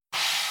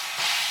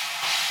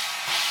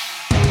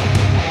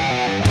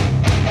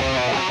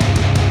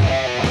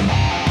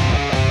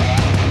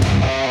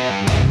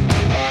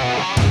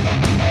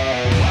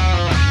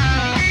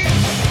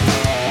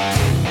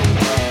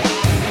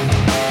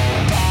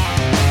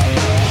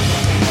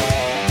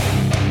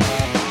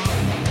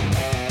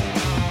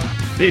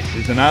This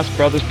is an Ask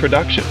Brothers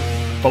production.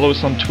 Follow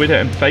us on Twitter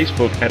and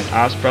Facebook at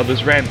Ask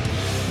Brothers Rant.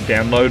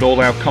 Download all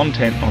our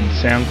content on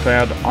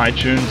SoundCloud,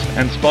 iTunes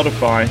and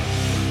Spotify.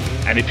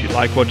 And if you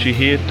like what you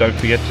hear, don't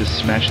forget to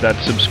smash that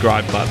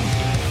subscribe button.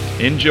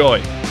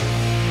 Enjoy!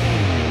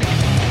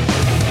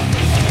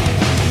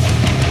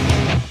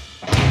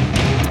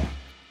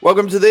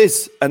 Welcome to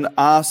this, an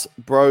Ask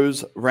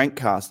Bros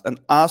Rankcast, an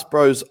Ask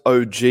Bros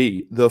OG,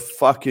 the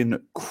fucking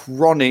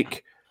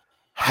chronic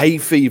hay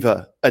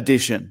fever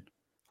edition.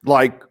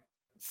 Like,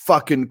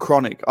 fucking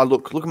chronic.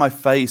 Look at my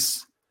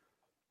face.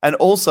 And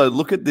also,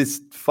 look at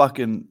this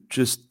fucking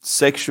just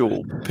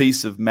sexual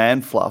piece of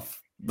man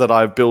fluff that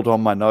I've built on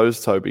my nose,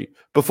 Toby.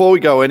 Before we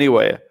go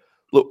anywhere,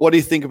 look, what do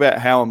you think about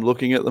how I'm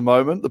looking at the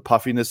moment, the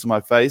puffiness of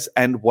my face,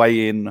 and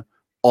weigh in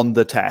on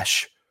the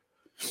tash?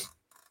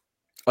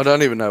 I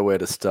don't even know where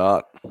to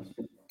start.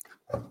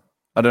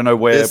 I don't know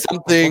where.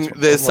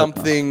 There's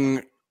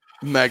something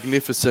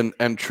magnificent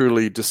and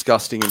truly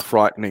disgusting and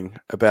frightening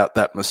about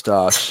that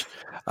moustache.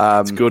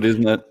 It's good,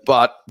 isn't it?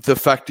 But the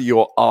fact that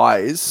your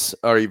eyes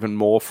are even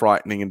more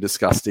frightening and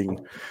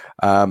disgusting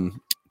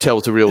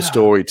tells a real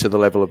story to the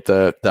level of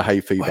the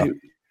hay fever. Wait,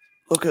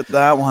 look at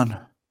that one.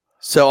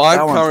 So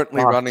I'm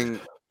currently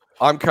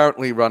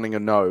running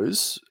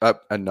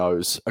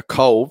a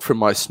cold from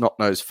my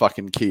snot-nosed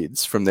fucking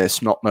kids, from their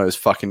snot-nosed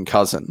fucking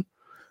cousin.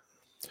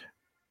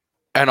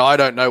 And I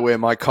don't know where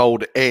my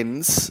cold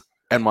ends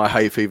and my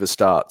hay fever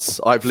starts.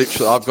 I've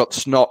got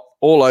snot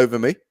all over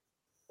me,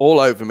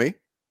 all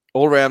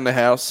around the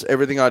house.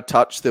 Everything I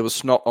touched, there was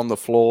snot on the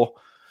floor.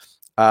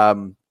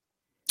 I've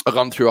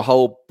gone through a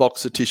whole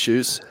box of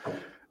tissues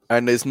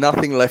and there's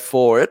nothing left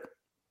for it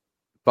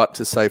but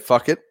to say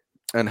fuck it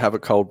and have a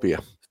cold beer.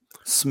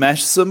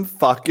 Smash some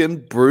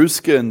fucking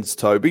brewskins,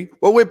 Toby.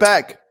 Well, we're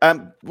back.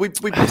 We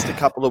missed a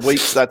couple of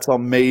weeks. That's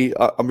on me.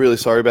 I'm really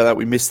sorry about that.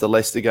 We missed the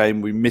Leicester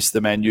game. We missed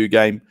the Man U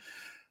game.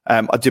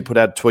 I did put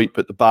out a tweet,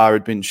 but the bar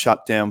had been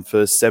shut down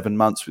for 7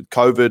 months with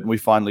COVID, and we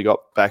finally got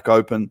back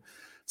open.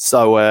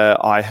 So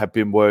I have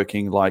been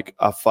working like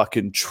a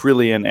fucking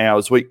trillion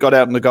hours. We got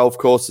out on the golf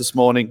course this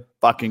morning.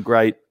 Fucking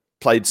great.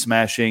 Played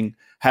smashing.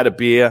 Had a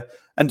beer.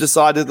 And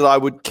decided that I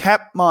would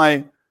cap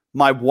my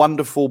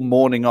wonderful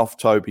morning off,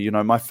 Toby. You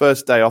know, my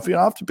first day off,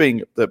 after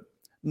being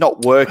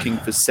not working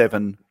for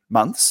 7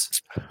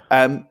 months.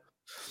 I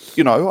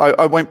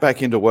went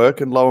back into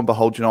work and lo and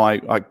behold,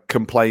 I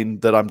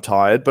complained that I'm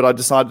tired, but I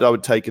decided I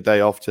would take a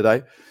day off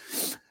today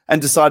and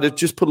decided to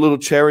just put a little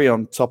cherry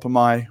on top of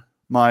my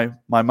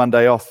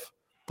Monday off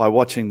by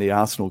watching the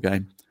Arsenal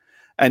game.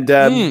 And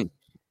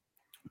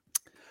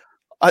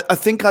I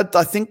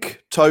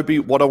think, Toby,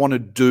 what I want to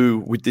do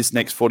with this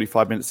next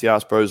 45 minutes, the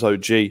Ask Bros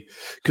OG,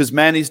 because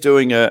Manny's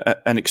doing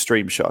an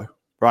extreme show,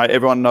 right?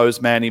 Everyone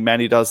knows Manny.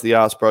 Manny does the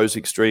Ask Bros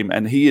Extreme,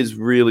 and he is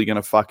really going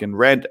to fucking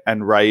rant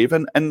and rave,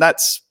 and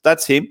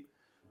that's him,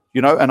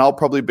 and I'll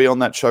probably be on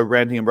that show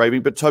ranting and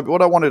raving. But, Toby,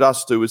 what I wanted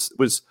us to do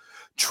was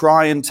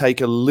try and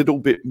take a little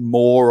bit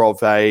more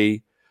of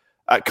a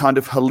kind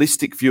of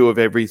holistic view of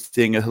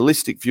everything, a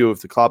holistic view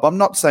of the club. I'm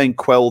not saying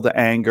quell the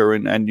anger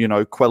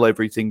and quell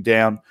everything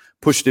down,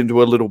 push it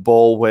into a little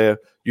ball where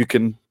it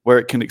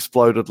can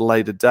explode at a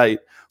later date.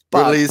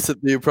 But release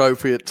at the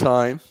appropriate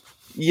time.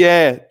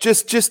 Yeah,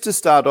 just to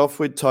start off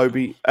with,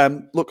 Toby,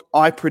 look,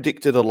 I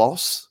predicted a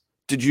loss.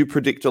 Did you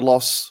predict a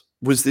loss?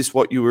 Was this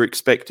what you were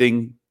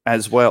expecting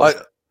as well?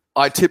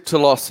 I tipped a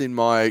loss in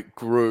my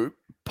group,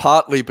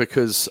 partly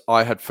because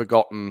I had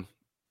forgotten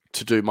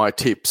to do my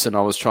tips and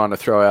I was trying to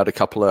throw out a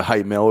couple of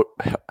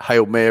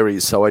Hail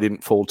Marys so I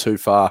didn't fall too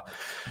far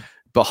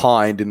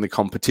behind in the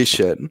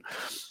competition.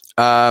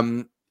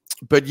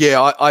 But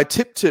yeah, I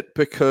tipped it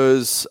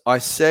because I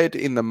said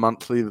in the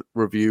monthly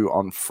review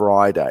on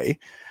Friday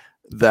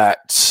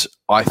that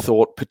I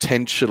thought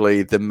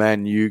potentially the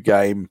Man U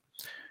game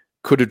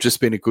could have just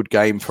been a good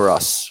game for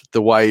us.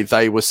 The way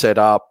they were set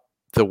up,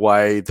 the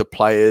way the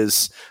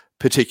players,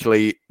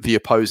 particularly the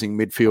opposing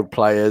midfield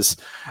players,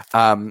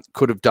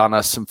 could have done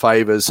us some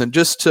favours. And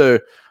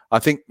I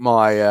think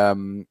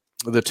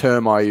the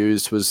term I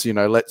used was,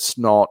 let's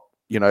not,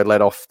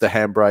 let off the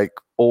handbrake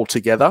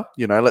altogether.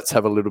 Let's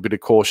have a little bit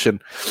of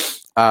caution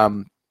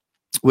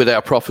with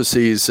our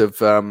prophecies of,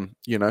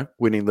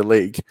 winning the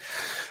league.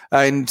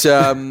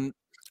 And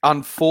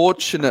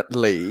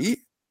unfortunately,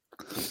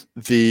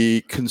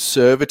 the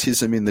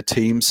conservatism in the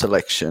team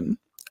selection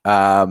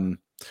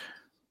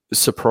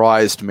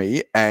surprised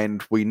me,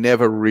 and we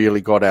never really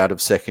got out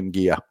of second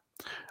gear.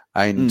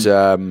 And,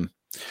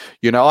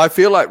 I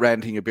feel like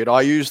ranting a bit.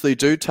 I usually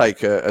do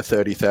take a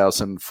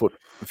 30,000-foot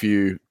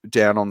view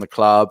down on the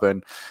club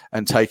and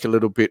take a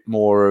little bit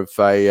more of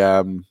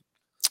a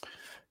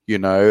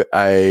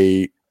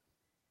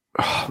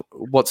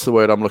what's the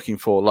word I'm looking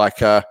for? Like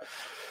a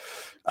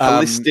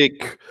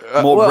holistic,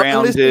 more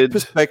rounded holistic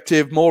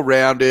perspective, more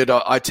rounded.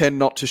 I tend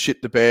not to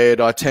shit the bed.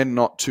 I tend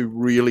not to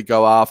really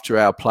go after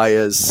our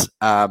players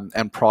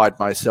and pride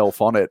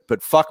myself on it.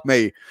 But fuck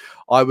me,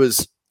 I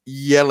was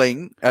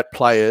yelling at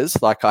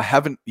players like I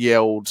haven't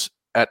yelled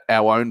at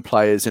our own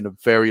players in a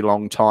very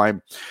long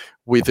time,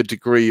 with a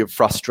degree of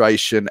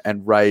frustration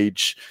and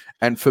rage.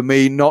 And for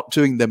me, not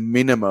doing the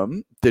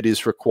minimum that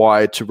is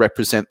required to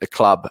represent the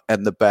club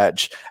and the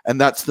badge. And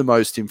that's the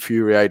most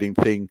infuriating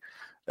thing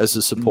as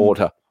a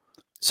supporter.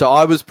 So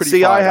I was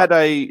pretty I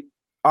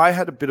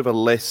had a bit of a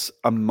less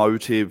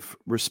emotive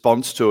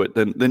response to it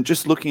than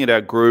just looking at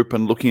our group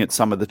and looking at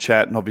some of the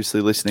chat and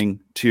obviously listening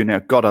to you now.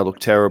 God, I look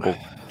terrible.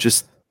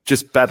 Just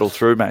battle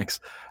through, Max.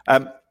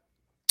 I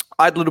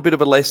had a little bit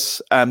of a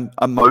less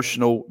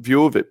emotional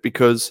view of it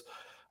because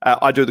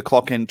I do the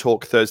Clock End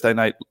Talk Thursday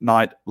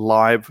night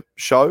live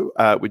show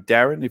with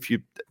Darren. If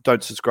you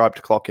don't subscribe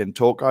to Clock End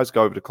Talk, guys,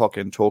 go over to Clock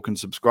End Talk and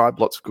subscribe.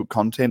 Lots of good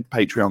content,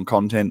 Patreon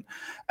content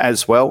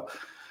as well.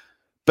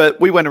 But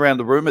we went around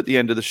the room at the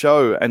end of the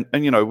show and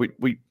you know,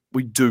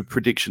 we do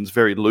predictions,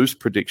 very loose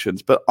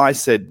predictions. But I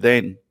said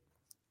then,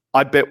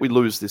 I bet we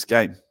lose this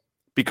game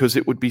because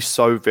it would be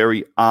so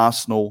very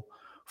Arsenal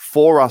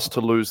for us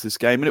to lose this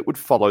game and it would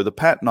follow the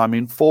pattern. I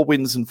mean, 4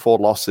 wins and 4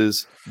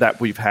 losses that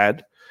we've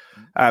had.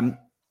 And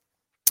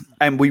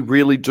we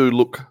really do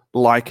look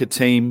like a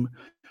team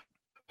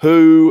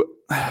who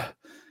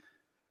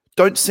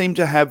don't seem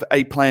to have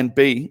a plan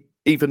B,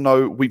 even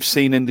though we've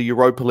seen in the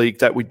Europa League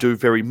that we do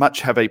very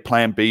much have a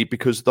plan B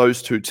because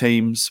those two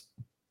teams,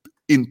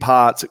 in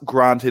part,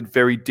 granted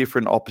very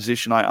different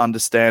opposition. I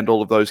understand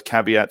all of those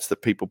caveats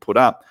that people put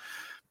up.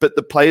 But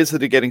the players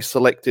that are getting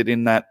selected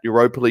in that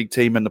Europa League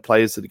team and the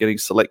players that are getting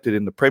selected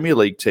in the Premier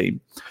League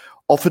team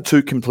offer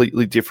 2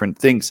 completely different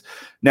things.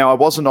 Now, I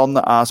wasn't on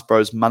the Ask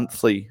Bros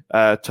monthly,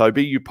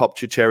 Toby. You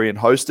popped your cherry and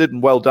hosted,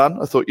 and well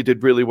done. I thought you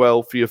did really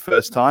well for your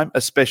first time,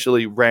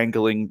 especially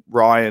wrangling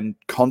Ryan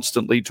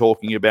constantly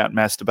talking about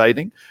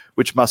masturbating,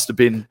 which must have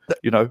been,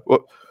 you know,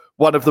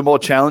 one of the more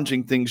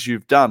challenging things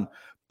you've done.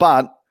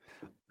 But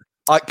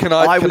I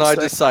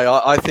just say,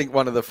 I think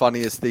one of the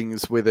funniest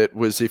things with it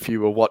was if you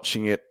were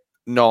watching it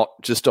not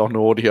just on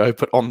audio,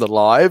 but on the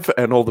live,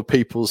 and all the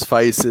people's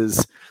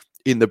faces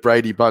in the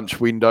Brady Bunch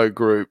window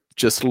group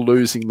just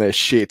losing their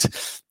shit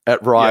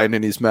at Ryan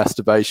and his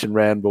masturbation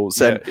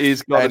rambles. Yeah,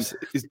 he's got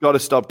to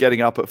stop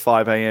getting up at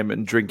 5 a.m.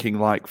 and drinking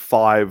like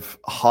 5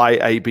 high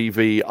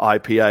ABV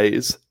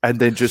IPAs and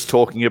then just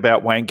talking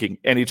about wanking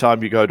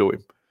anytime you go to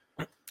him.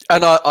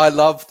 And I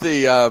love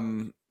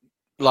the,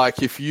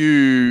 like if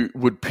you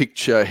would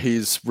picture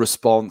his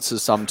response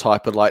as some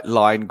type of like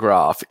line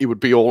graph, it would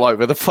be all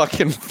over the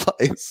fucking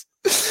place.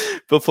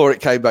 Before it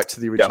came back to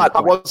the original.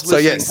 I was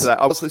listening to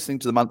that. I was listening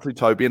to the monthly,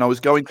 Toby, and I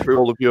was going through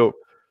all of your.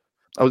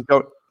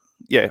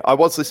 I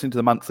was listening to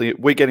the monthly.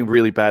 We're getting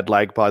really bad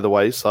lag, by the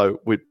way,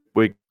 so we're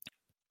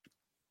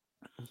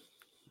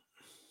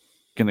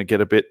going to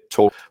get a bit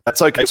tall.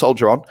 That's okay.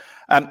 Soldier on.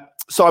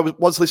 So I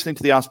was listening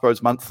to the Ask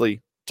Bros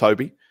monthly,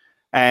 Toby,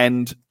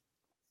 and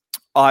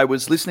I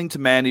was listening to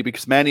Manny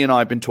because Manny and I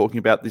have been talking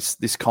about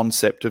this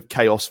concept of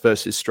chaos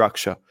versus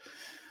structure,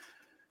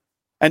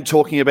 and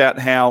talking about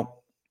how,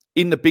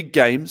 in the big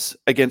games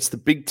against the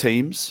big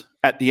teams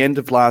at the end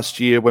of last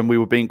year when we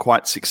were being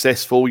quite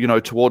successful, you know,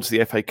 towards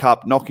the FA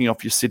Cup, knocking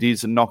off your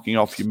Cities and knocking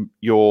off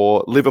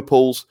your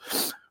Liverpools,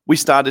 we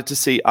started to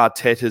see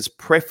Arteta's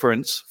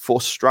preference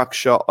for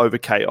structure over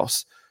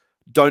chaos.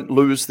 Don't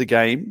lose the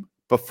game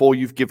before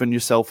you've given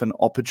yourself an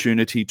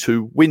opportunity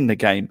to win the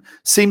game.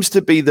 Seems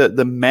to be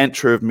the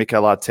mantra of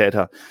Mikel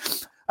Arteta.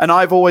 And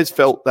I've always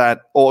felt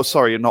that, or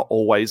sorry, not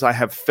always, I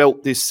have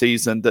felt this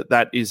season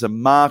that is a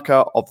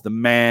marker of the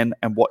man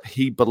and what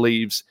he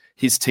believes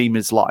his team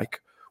is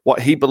like, what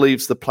he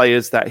believes the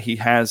players that he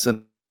has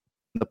and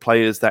the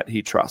players that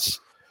he trusts,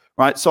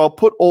 right? So I'll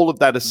put all of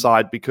that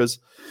aside because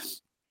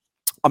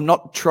I'm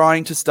not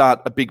trying to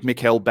start a big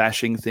Mikel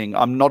bashing thing.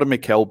 I'm not a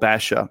Mikel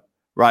basher,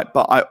 right?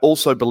 But I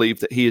also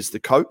believe that he is the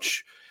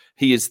coach,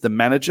 he is the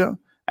manager,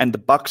 and the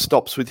buck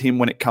stops with him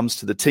when it comes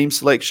to the team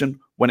selection,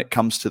 when it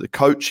comes to the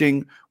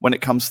coaching, when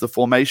it comes to the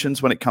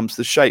formations, when it comes to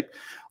the shape.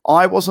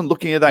 I wasn't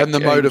looking at that and the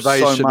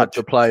motivation of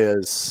the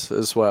players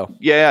as well.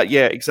 Yeah,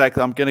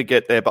 exactly. I'm going to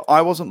get there. But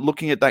I wasn't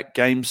looking at that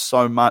game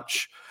so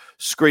much,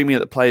 screaming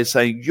at the players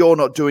saying, you're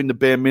not doing the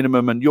bare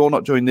minimum and you're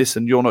not doing this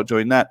and you're not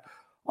doing that.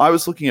 I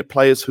was looking at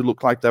players who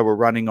looked like they were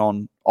running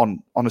on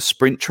a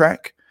sprint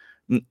track.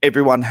 And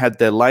everyone had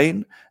their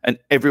lane and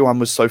everyone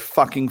was so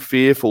fucking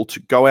fearful to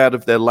go out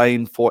of their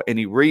lane for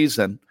any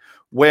reason.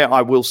 Where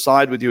I will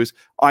side with you is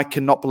I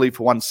cannot believe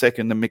for 1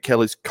 second that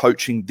Mikel is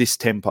coaching this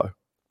tempo,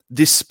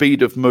 this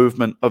speed of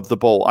movement of the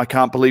ball. I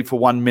can't believe for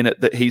 1 minute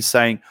that he's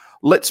saying,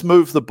 let's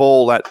move the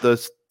ball at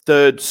the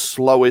 3rd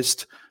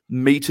slowest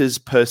meters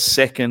per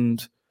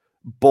second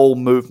ball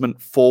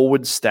movement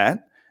forward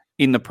stat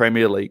in the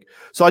Premier League.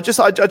 So I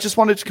just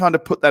wanted to kind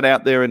of put that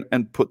out there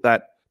and put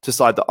that to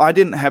side, that I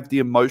didn't have the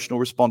emotional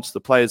response to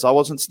the players. I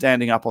wasn't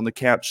standing up on the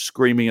couch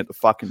screaming at the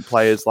fucking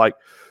players like,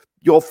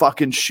 you're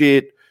fucking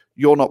shit,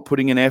 you're not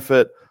putting in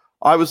effort.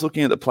 I was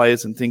looking at the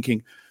players and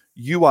thinking,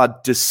 you are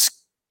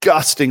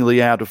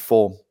disgustingly out of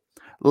form.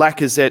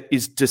 Lacazette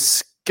is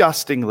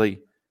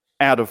disgustingly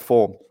out of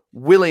form.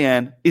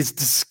 Willian is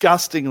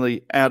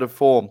disgustingly out of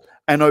form.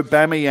 And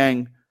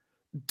Aubameyang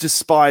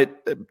despite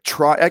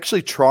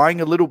actually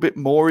trying a little bit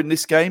more in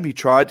this game. He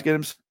tried to get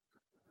himself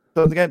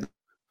in the game.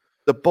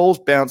 The ball's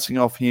bouncing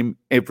off him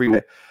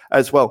everywhere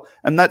as well.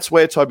 And that's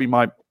where, Toby,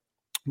 my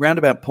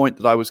roundabout point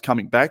that I was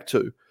coming back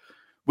to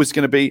was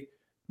going to be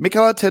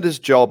Mikel Arteta's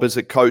job as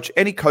a coach,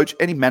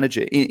 any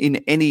manager in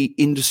any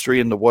industry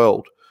in the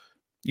world.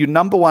 You,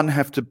 number one,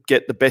 have to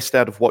get the best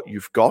out of what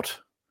you've got.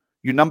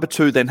 You, number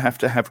two, then have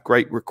to have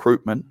great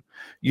recruitment.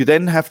 You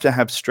then have to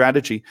have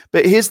strategy.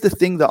 But here's the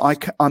thing that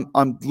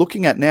I'm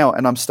looking at now,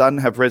 and I'm starting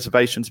to have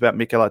reservations about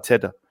Mikel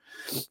Arteta.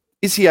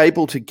 Is he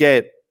able to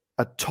get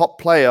a top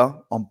player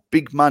on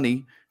big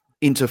money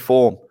into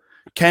form?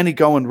 Can he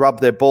go and rub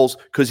their balls?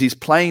 Because he's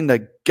playing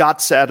the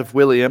guts out of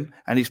William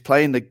and he's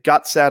playing the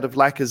guts out of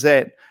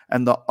Lacazette.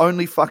 And the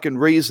only fucking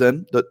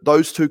reason that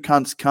those two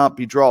cunts can't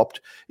be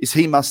dropped is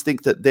he must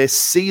think that their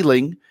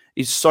ceiling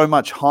is so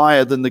much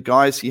higher than the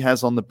guys he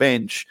has on the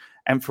bench.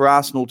 And for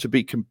Arsenal to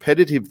be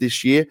competitive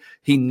this year,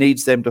 he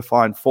needs them to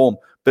find form.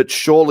 But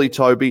surely,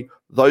 Toby,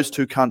 those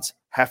two cunts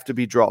have to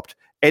be dropped.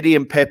 Eddie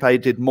and Pepe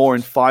did more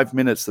in 5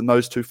 minutes than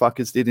those two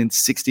fuckers did in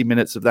 60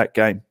 minutes of that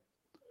game.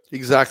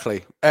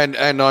 Exactly. And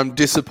I'm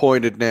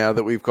disappointed now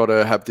that we've got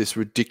to have this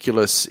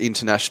ridiculous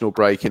international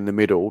break in the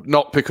middle.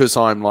 Not because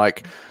I'm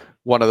like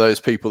one of those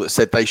people that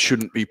said they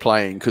shouldn't be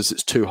playing because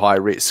it's too high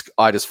risk.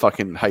 I just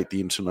fucking hate the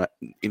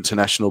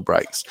international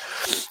breaks.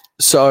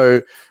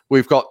 So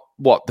we've got,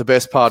 the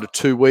best part of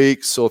 2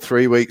 weeks or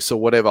 3 weeks or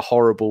whatever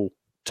horrible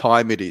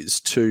time it is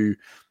to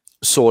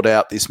sort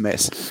out this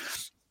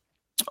mess.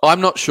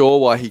 I'm not sure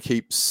why he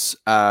keeps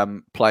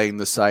playing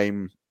the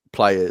same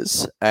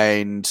players.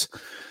 And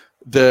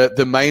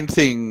the main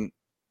thing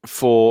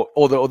or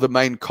the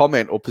main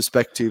comment or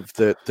perspective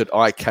that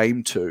I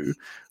came to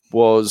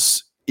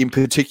was, in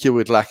particular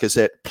with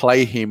Lacazette,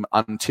 play him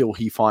until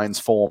he finds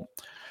form.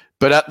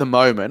 But at the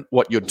moment,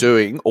 what you're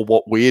doing, or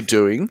what we're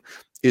doing,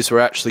 is we're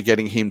actually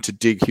getting him to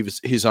dig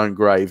his own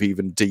grave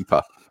even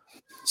deeper.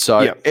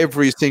 So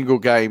every single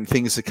game,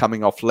 things are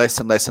coming off less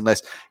and less and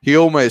less. He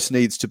almost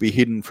needs to be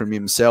hidden from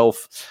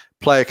himself,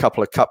 play a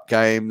couple of cup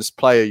games,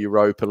 play a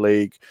Europa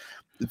League.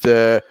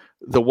 The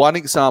one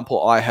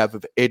example I have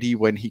of Eddie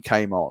when he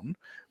came on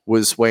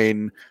was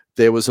when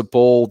there was a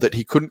ball that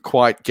he couldn't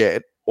quite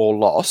get or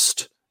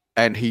lost,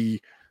 and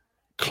he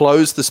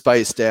closed the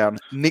space down,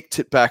 nicked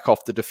it back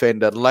off the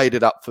defender, laid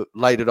it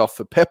off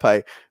for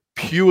Pepe,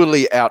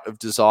 purely out of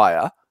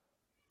desire,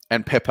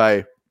 and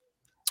Pepe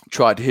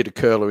tried to hit a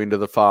curler into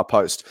the far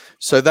post.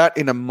 So that,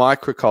 in a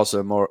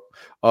microcosm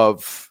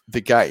of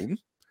the game,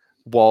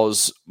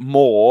 was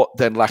more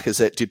than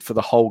Lacazette did for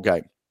the whole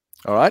game.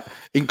 All right,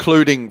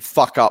 including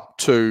fuck up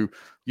to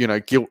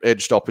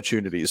gilt-edged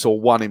opportunities, or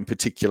one in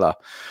particular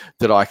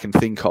that I can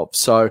think of.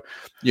 So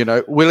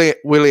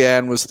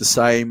Willian was the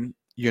same.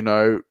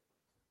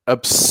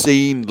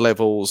 Obscene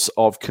levels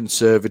of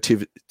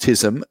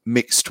conservatism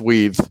mixed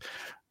with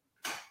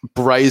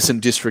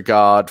brazen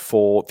disregard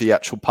for the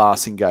actual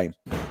passing game.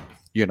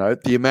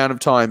 The amount of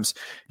times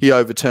he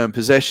overturned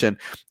possession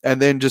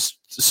and then just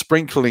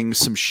sprinkling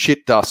some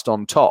shit dust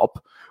on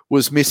top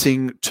was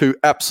missing two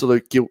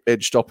absolute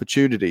gilt-edged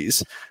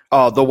opportunities.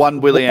 Oh, the one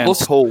Willian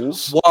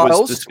pulls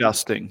was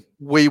disgusting.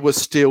 We were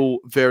still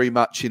very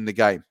much in the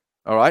game.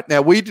 All right.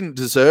 Now, we didn't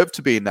deserve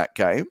to be in that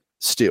game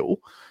still,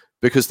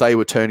 because they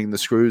were turning the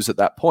screws at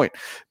that point.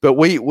 But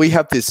we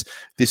have this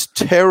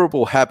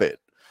terrible habit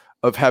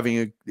of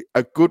having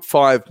a good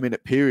 5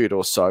 minute period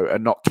or so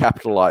and not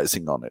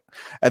capitalizing on it.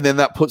 And then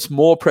that puts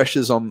more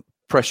pressure on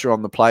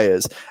the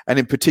players, and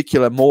in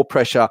particular more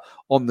pressure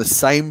on the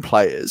same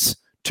players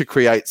to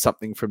create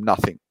something from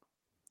nothing.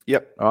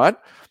 Yep. All right.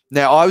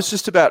 Now, I was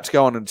just about to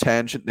go on a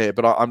tangent there,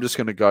 but I'm just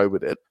going to go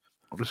with it.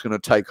 I'm just going to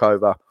take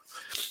over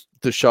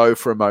the show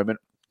for a moment.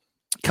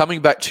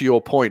 Coming back to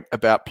your point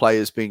about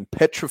players being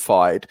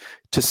petrified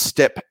to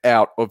step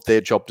out of their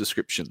job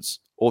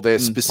descriptions or their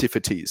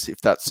specificities, if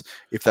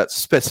that's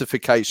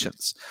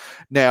specifications.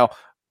 Now,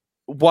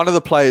 one of the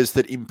players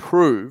that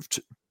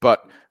improved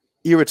but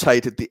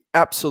irritated the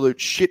absolute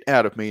shit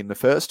out of me in the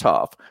first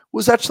half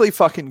was actually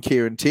fucking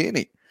Kieran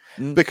Tierney.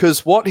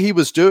 Because what he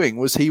was doing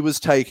was he was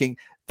taking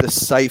the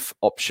safe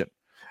option.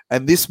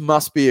 And this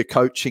must be a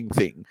coaching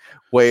thing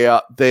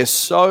where they're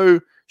so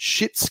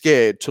shit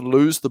scared to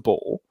lose the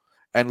ball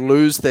and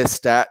lose their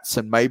stats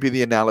and maybe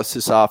the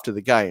analysis after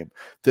the game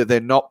that they're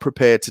not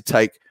prepared to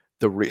take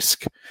the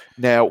risk.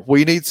 Now,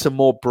 we need some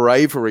more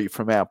bravery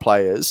from our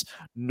players,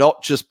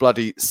 not just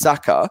bloody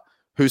Saka,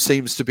 who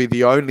seems to be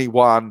the only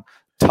one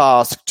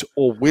tasked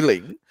or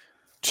willing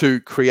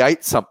to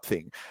create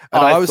something.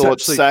 And I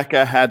thought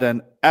Saka had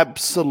an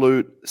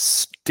absolute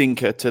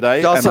stinker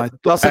today.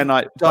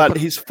 But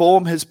his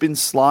form has been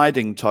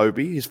sliding,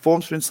 Toby. His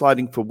form's been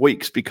sliding for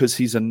weeks because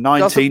he's a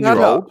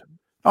 19-year-old.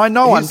 I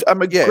know.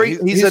 I'm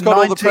agreeing. He's a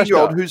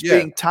 19-year-old who's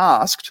being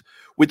tasked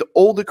with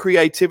all the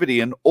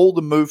creativity and all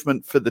the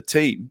movement for the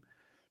team,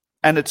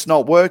 and it's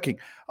not working.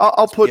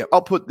 I'll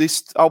put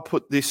this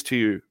to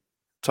you,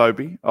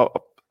 Toby.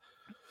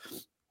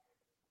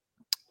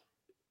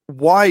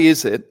 Why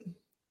is it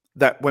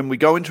that when we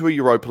go into a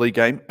Europa League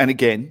game, and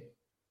again,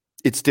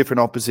 it's different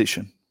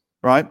opposition,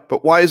 right?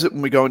 But why is it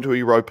when we go into a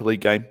Europa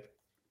League game,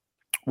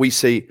 we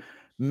see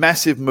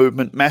massive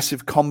movement,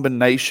 massive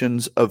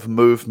combinations of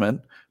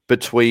movement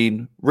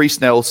between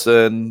Reece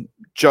Nelson,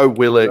 Joe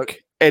Willock,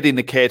 Eddie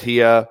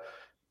Nketiah,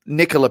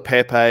 Nicola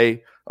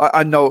Pepe.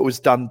 I know it was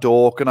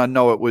Dundalk, and I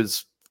know it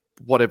was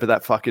whatever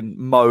that fucking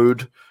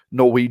Mode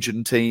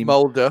Norwegian team.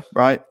 Mulder.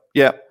 Right?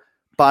 Yeah.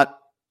 But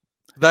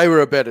they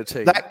were a better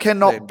team. That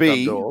cannot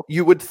be. Dundalk.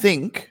 You would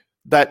think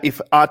that if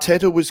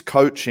Arteta was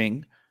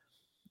coaching,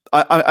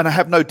 and I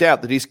have no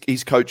doubt that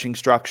he's coaching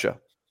structure,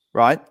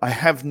 right? I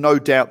have no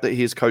doubt that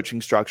he is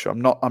coaching structure.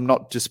 I'm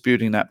not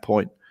disputing that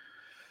point.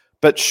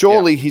 But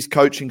surely he's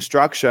coaching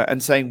structure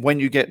and saying when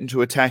you get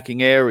into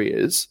attacking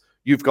areas,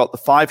 you've got the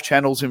 5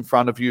 channels in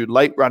front of you,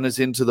 late runners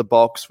into the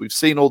box. We've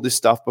seen all this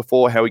stuff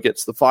before, how he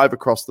gets the 5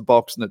 across the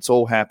box and it's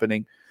all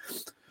happening.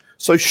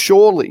 So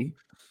surely,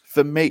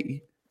 for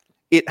me,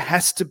 it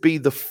has to be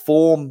the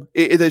form.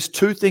 There's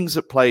 2 things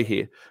at play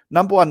here.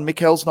 Number one,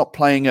 Mikel's not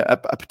playing a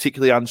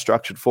particularly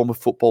unstructured form of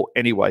football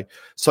anyway.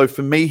 So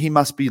for me, he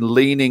must be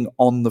leaning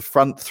on the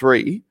front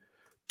 3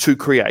 to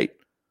create.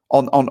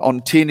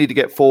 On Tierney to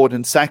get forward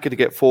and Saka to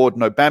get forward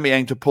and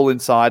Aubameyang to pull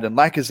inside and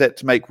Lacazette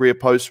to make rear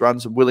post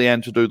runs and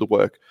Willian to do the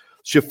work.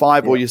 It's your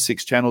 5 or your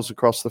 6 channels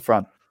across the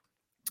front.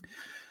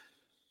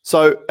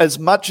 So as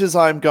much as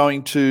I'm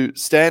going to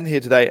stand here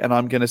today and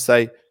I'm going to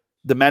say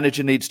the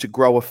manager needs to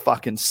grow a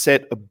fucking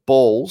set of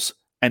balls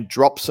and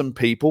drop some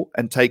people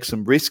and take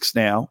some risks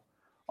now,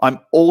 I'm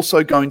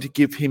also going to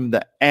give him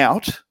the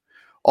out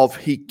of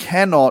he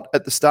cannot,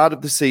 at the start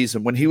of the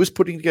season, when he was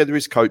putting together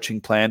his coaching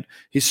plan,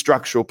 his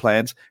structural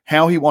plans,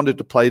 how he wanted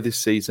to play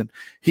this season,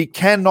 he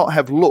cannot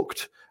have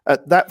looked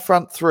at that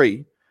front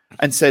 3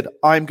 and said,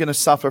 I'm going to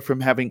suffer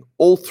from having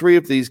all 3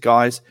 of these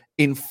guys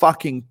in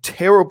fucking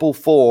terrible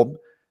form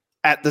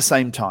at the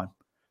same time.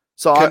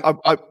 So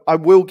I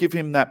will give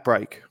him that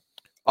break.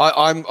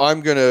 I'm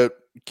going to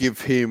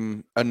give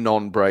him a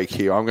non-break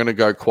here. I'm going to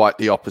go quite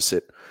the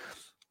opposite.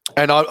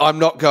 And I'm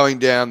not going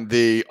down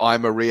the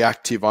I'm a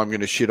reactive, I'm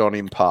going to shit on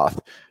him path.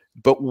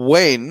 But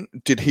when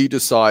did he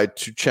decide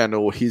to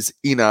channel his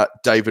inner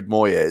David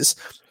Moyes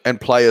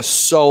and play a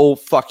sole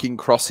fucking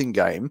crossing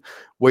game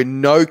where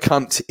no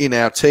cunt in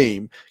our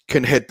team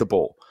can head the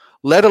ball,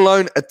 let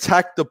alone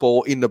attack the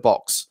ball in the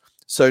box?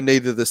 So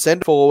neither the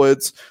centre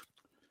forwards,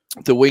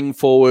 the wing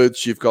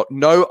forwards, you've got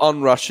no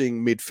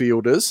onrushing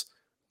midfielders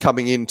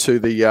coming into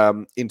the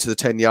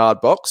 10-yard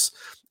box,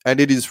 and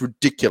it is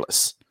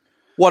ridiculous.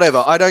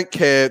 Whatever, I don't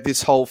care,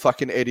 this whole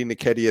fucking Eddie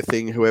Nketiah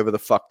thing, whoever the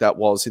fuck that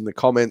was in the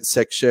comments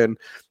section.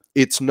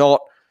 It's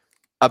not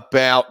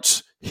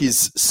about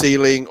his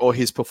ceiling or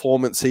his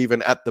performance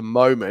even at the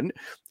moment.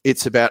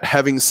 It's about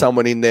having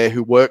someone in there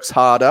who works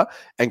harder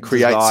and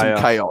creates some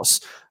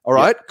chaos. All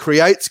right? Yep.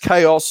 Creates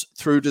chaos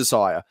through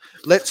desire.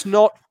 Let's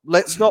not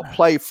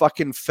play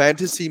fucking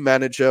fantasy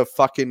manager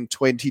fucking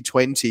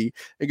 2020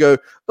 and go,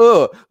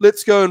 oh,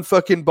 let's go and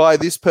fucking buy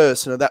this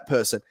person or that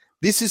person.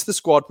 This is the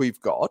squad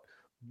we've got.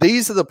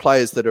 These are the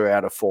players that are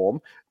out of form.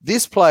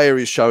 This player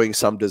is showing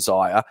some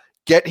desire.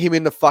 Get him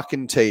in the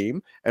fucking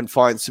team and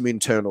find some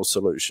internal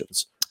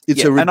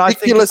It's a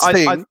ridiculous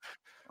thing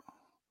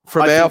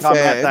from our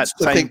fans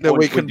to think that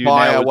we can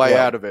buy our way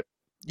out of it.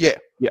 Yeah.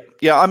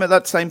 I'm at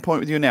that same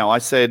point with you now. I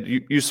said,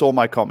 you saw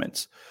my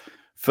comments.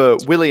 For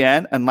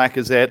Willian and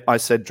Lacazette, I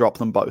said drop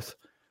them both.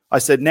 I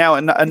said now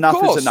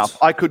enough is enough.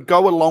 I could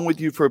go along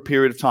with you for a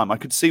period of time. I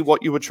could see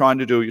what you were trying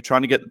to do. You're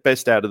trying to get the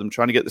best out of them,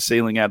 trying to get the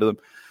ceiling out of them.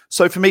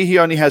 So for me, he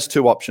only has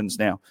 2 options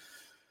now.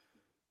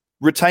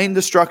 Retain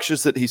the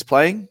structures that he's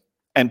playing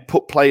and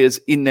put players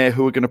in there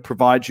who are going to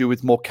provide you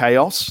with more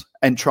chaos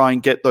and try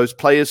and get those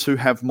players who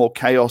have more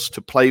chaos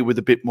to play with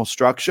a bit more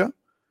structure.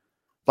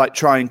 Like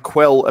try and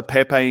quell a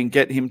Pepe and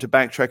get him to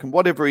backtrack and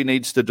whatever he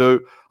needs to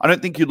do. I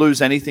don't think you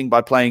lose anything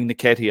by playing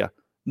Nketiah,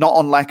 not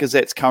on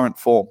Lacazette's current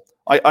form.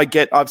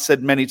 I've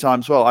said many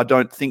times, well, I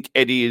don't think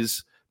Eddie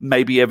is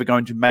maybe ever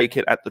going to make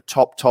it at the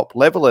top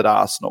level at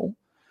Arsenal.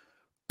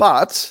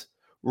 But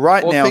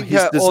right now,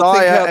 his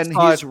desire and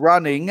his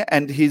running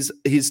and his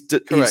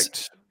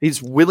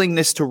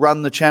willingness to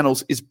run the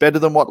channels is better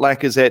than what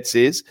Lacazette's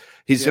is.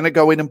 He's going to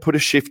go in and put a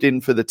shift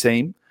in for the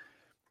team.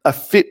 A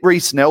fit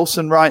Reece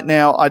Nelson right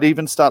now, I'd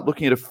even start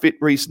looking at a fit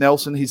Reece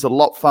Nelson. He's a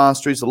lot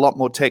faster. He's a lot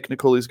more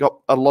technical. He's got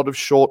a lot of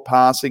short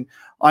passing.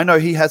 I know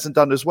he hasn't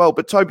done as well,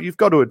 but Toby, you've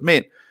got to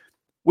admit,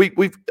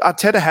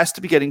 Arteta has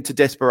to be getting to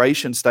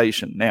desperation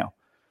station now.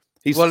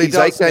 He's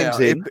 8 games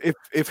in.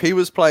 If he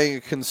was playing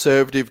a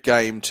conservative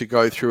game to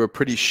go through a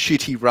pretty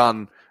shitty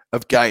run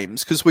of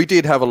games, because we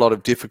did have a lot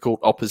of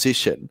difficult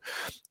opposition,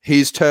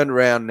 he's turned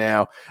around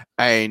now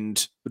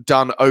and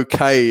done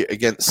okay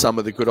against some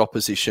of the good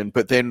opposition,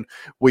 but then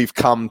we've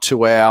come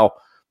to our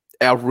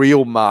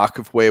real mark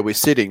of where we're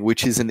sitting,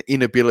 which is an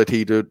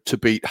inability to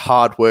beat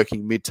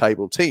hard-working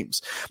mid-table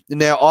teams.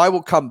 Now, I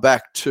will come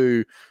back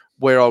to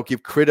where I'll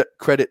give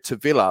credit to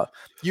Villa.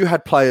 You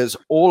had players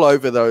all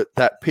over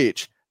that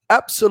pitch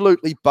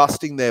absolutely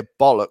busting their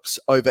bollocks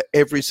over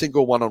every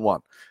single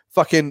one-on-one.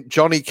 Fucking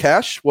Johnny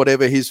Cash,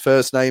 whatever his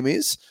first name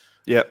is.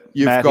 Yep.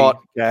 You've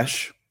got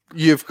Cash.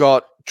 You've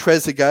got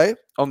Trezeguet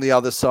on the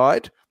other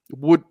side.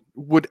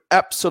 Would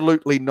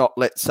absolutely not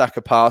let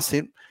Saka pass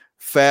him.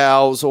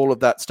 Fouls, all of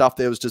that stuff.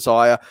 There was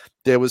Desire.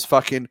 There was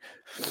fucking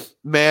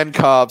man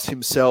calves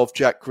himself,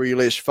 Jack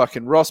Grealish,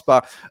 fucking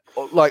Rosbar,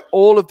 like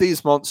all of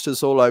these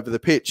monsters all over the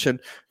pitch. And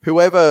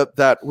whoever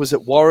that was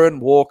at Warren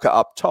Walker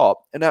up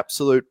top, an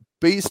absolute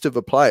beast of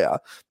a player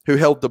who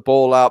held the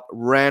ball up,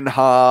 ran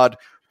hard,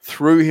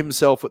 threw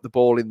himself at the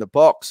ball in the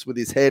box with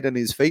his head and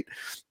his feet.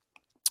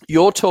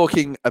 You're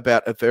talking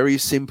about a very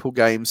simple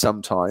game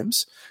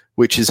sometimes,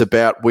 which is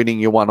about winning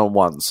your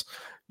one-on-ones.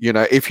 You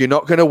know, if you're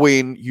not going to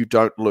win, you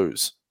don't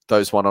lose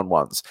those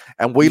one-on-ones.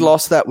 And we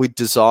lost that with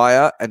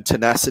desire and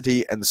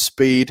tenacity and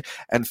speed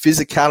and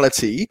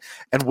physicality.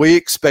 And we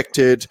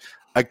expected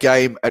a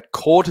game at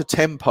quarter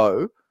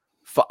tempo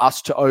for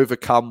us to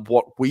overcome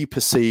what we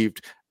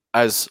perceived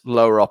as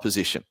lower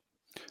opposition.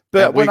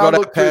 But when I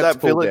look through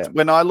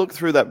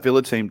that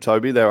Villa team,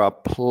 Toby, there are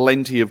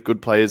plenty of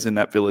good players in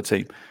that Villa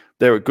team.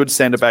 There are good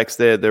centre-backs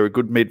there. There are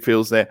good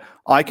midfields there.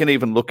 I can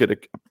even look at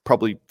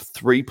probably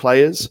 3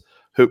 players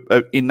who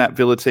in that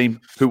Villa team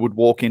who would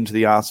walk into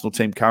the Arsenal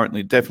team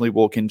currently, definitely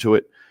walk into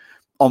it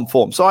on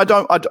form. So I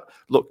don't want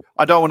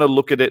to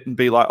look at it and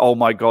be like, oh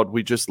my God,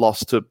 we just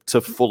lost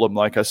to Fulham.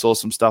 Like I saw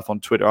some stuff on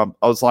Twitter.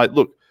 I was like,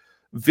 look,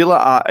 Villa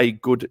are a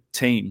good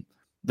team.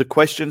 The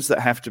questions that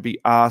have to be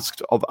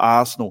asked of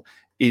Arsenal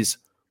is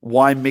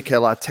why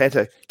Mikel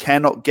Arteta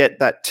cannot get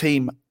that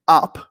team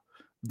up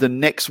the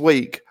next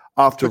week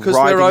after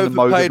riding the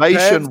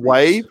motivation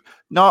wave.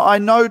 No, I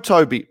know,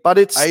 Toby, but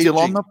it's still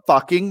on the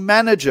fucking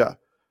manager.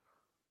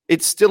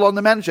 It's still on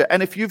the manager.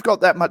 And if you've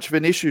got that much of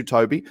an issue,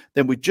 Toby,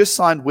 then we just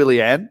signed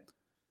Willian,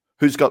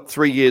 who's got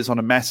 3 years on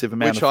a massive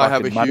amount of fucking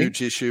money. Which I have a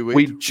huge issue with.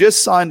 We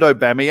just signed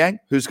Aubameyang,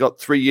 who's got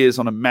 3 years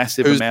on a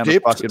massive amount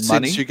of fucking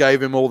money. Since you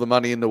gave him all the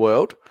money in the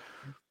world.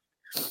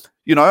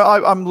 You know,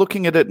 I'm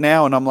looking at it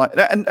now and I'm like,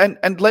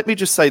 and let me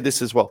just say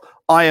this as well.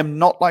 I am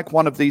not like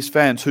one of these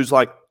fans who's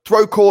like,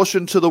 throw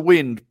caution to the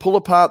wind, pull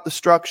apart the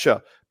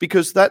structure,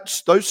 because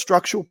those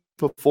structural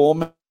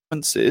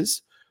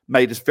performances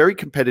made us very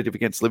competitive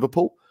against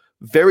Liverpool,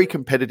 very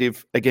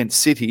competitive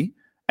against City,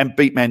 and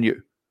beat Man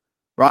U.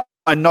 Right?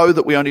 I know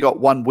that we only got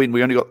 1 win.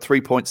 We only got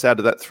 3 points out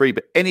of that 3,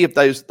 but any of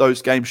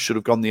those games should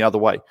have gone the other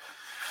way.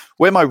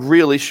 Where my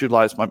real issue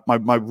lies,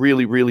 my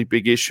really, really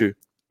big issue,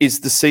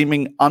 is the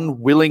seeming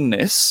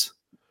unwillingness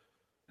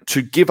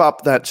to give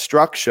up that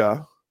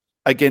structure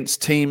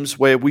against teams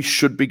where we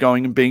should be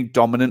going and being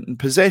dominant in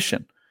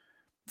possession.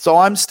 So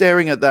I'm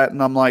staring at that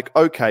and I'm like,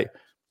 okay,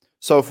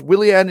 so if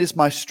Willian is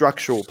my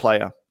structural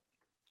player,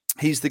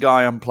 he's the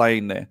guy I'm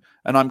playing there,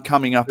 and I'm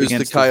coming up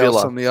against the chaos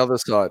Villa on the other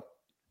side.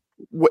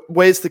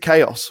 Where's the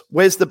chaos?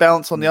 Where's the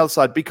balance on the other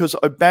side? Because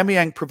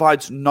Aubameyang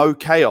provides no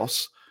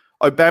chaos.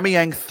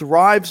 Aubameyang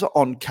thrives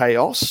on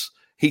chaos.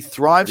 He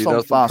thrives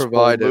on fast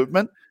ball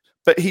movement,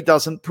 but he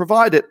doesn't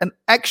provide it. And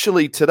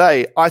actually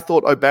today, I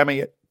thought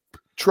Aubameyang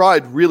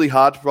tried really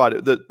hard to provide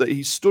it. That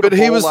he stood, but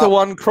he was the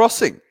one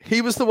crossing.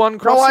 He was the one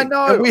crossing. No,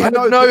 I know. And we had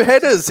no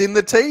headers in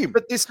the team.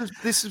 But this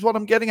is what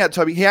I'm getting at,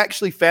 Toby. He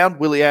actually found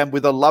Willian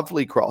with a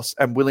lovely cross,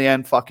 and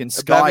Willian fucking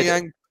skied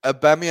it.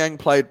 Aubameyang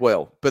played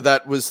well, but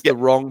that was the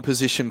wrong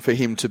position for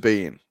him to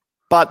be in.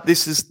 But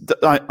this is,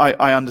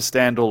 I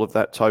understand all of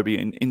that, Toby.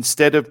 And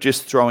instead of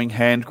just throwing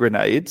hand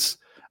grenades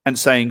and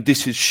saying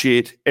this is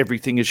shit,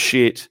 everything is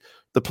shit,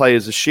 the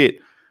players are shit,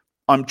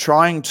 I'm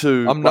trying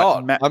to. I'm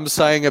not. I'm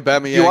saying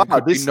Aubameyang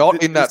could be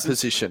not in that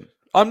position.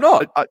 I'm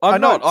not. I'm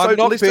not. I'm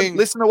not being.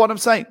 Listen to what I'm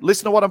saying.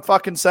 Listen to what I'm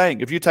fucking saying.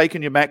 Have you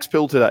taken your Max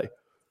pill today?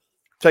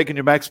 Taking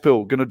your Max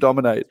pill, going to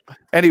dominate.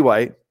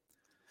 Anyway,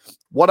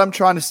 what I'm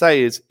trying to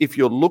say is, if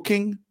you're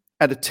looking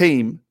at a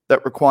team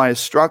that requires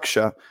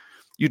structure,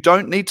 you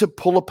don't need to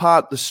pull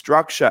apart the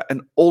structure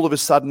and all of a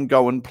sudden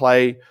go and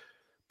play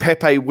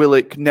Pepe,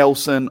 Willock,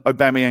 Nelson,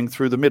 Aubameyang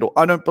through the middle.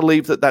 I don't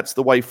believe that that's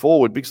the way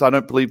forward, because I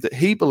don't believe that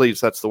he believes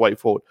that's the way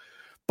forward.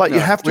 But you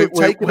have to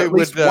take at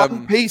least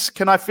one piece.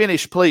 Can I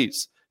finish,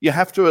 please? You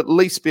have to at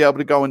least be able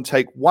to go and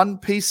take one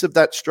piece of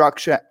that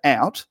structure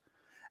out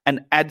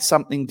and add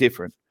something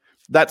different.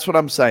 That's what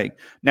I'm saying.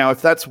 Now,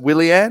 if that's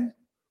Willian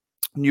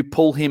and you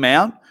pull him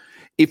out,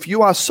 if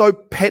you are so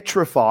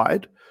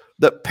petrified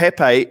that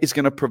Pepe is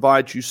going to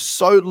provide you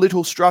so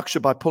little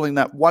structure by pulling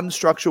that one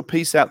structural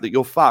piece out that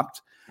you're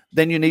fucked,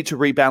 then you need to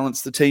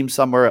rebalance the team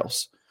somewhere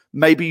else.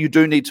 Maybe you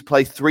do need to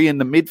play 3 in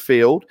the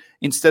midfield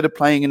instead of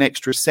playing an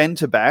extra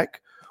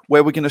centre-back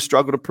where we're going to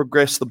struggle to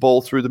progress the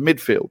ball through the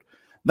midfield.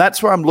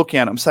 That's where I'm looking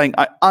at it. I'm saying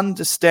I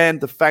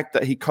understand the fact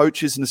that he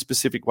coaches in a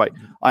specific way.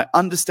 I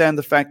understand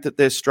the fact that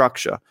there's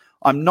structure.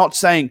 I'm not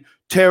saying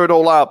tear it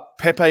all up.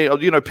 Pepe,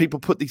 people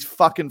put these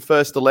fucking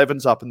first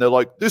 11s up and they're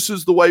like, this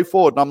is the way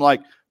forward. And I'm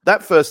like,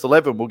 that first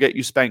 11 will get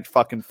you spanked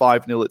fucking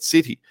 5-0 at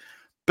City.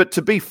 But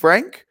to be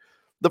frank,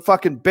 the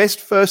fucking best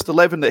first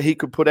 11 that he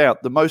could put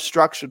out, the most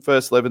structured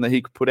first 11 that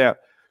he could put out,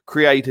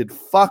 created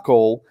fuck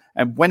all.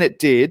 And when it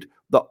did,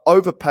 the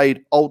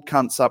overpaid old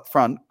cunts up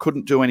front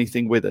couldn't do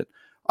anything with it.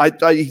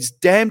 He's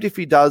damned if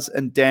he does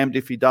and damned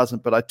if he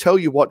doesn't. But I tell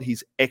you what,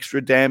 he's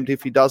extra damned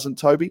if he doesn't,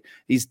 Toby.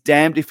 He's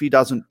damned if he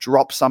doesn't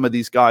drop some of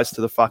these guys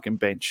to the fucking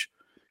bench.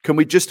 Can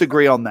we just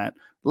agree on that?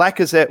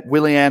 Lacazette,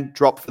 Willian,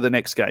 drop for the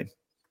next game.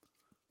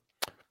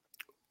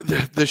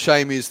 The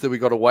shame is that we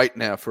got to wait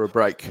now for a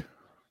break.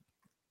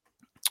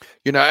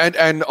 You know,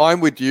 and I'm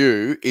with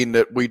you in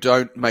that we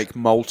don't make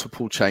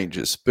multiple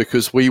changes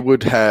because we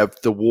would have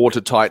the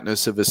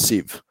watertightness of a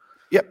sieve.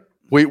 Yep.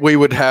 We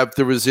would have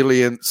the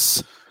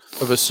resilience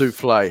of a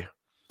souffle.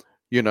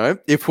 You know,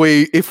 if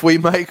we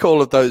make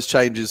all of those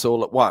changes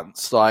all at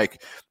once,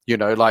 like, you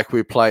know, like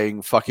we're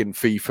playing fucking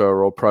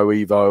FIFA or Pro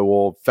Evo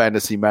or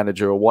Fantasy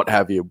Manager or what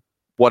have you,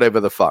 whatever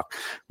the fuck.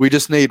 We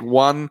just need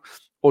one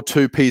or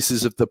two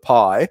pieces of the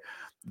pie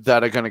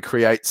that are going to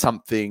create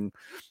something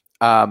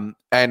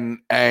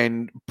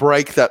and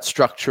break that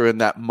structure and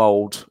that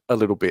mold a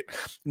little bit.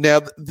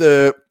 Now,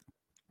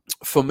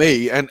 for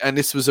me, and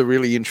this was a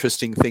really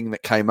interesting thing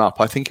that came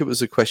up, I think it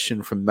was a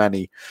question from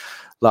Manny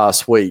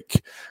last week,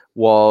 it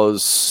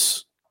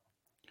was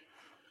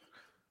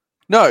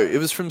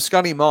from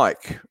Scunny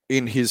Mike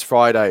in his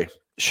Friday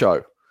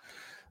show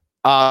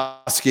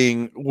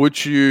asking,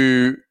 would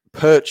you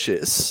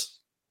purchase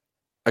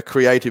a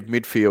creative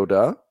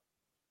midfielder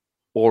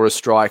or a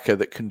striker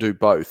that can do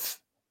both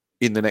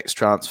in the next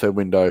transfer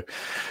window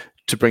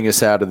to bring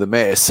us out of the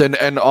mess? And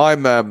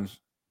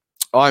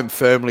I'm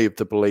firmly of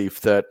the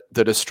belief that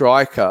a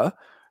striker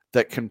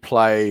that can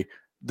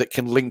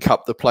link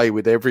up the play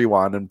with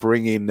everyone and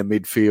bring in the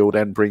midfield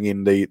and bring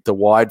in the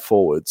wide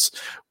forwards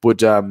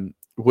would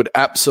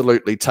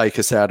absolutely take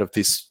us out of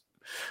this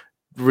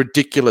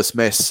ridiculous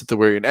mess that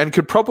we're in, and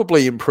could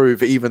probably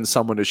improve even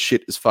someone as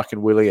shit as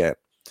fucking Willian.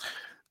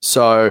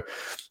 So,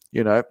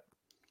 you know,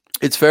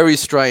 it's very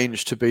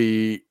strange to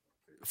be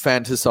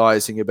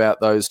fantasizing about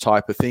those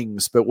type of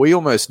things, but we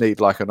almost need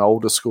like an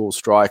older school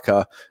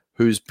striker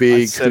who's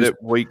big. I said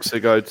it weeks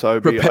ago,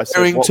 Toby.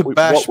 Preparing I said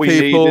what we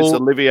people. Need is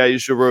Olivier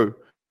Giroud.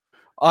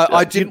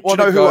 I didn't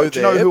want to go there. Do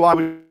you know who I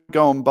would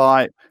go and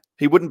buy?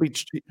 He wouldn't be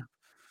cheap.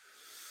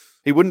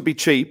 He wouldn't be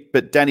cheap,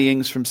 but Danny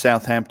Ings from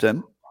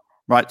Southampton,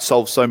 right,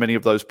 solves so many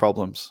of those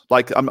problems.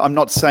 Like, I'm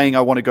not saying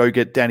I want to go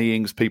get Danny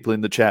Ings, people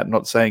in the chat. I'm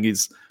not saying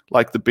he's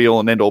like the be-all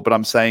and end-all, but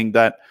I'm saying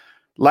that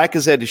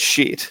Lacazette is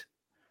shit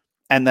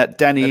and that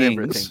Danny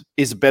Ings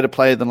is a better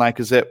player than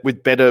Lacazette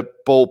with better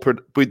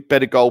with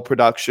better goal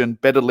production,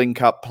 better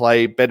link-up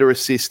play, better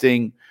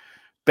assisting,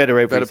 better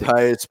everything.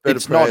 Better pace, better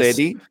It's not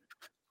Eddie.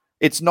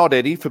 It's not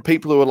Eddie. For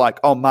people who are like,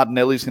 oh,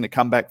 Martinelli's going to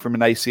come back from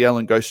an ACL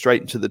and go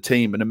straight into the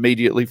team and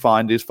immediately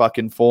find his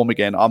fucking form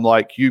again. I'm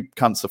like, you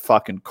cunts are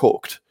fucking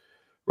cooked,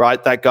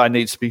 right? That guy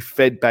needs to be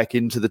fed back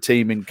into the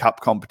team in cup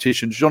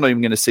competitions. You're not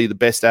even going to see the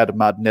best out of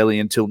Martinelli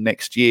until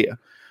next year.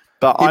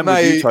 But I'm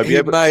with you, Toby.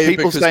 Yeah,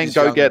 people saying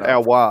go get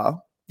Aouar.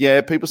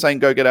 Yeah, people saying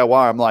go get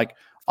Aouar. I'm like,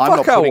 I'm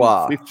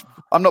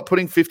not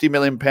putting £50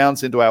 million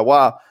into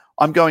Aouar.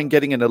 I'm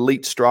getting an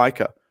elite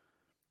striker.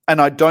 And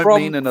I don't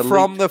mean an elite.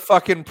 From the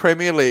fucking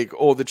Premier League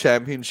or the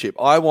Championship.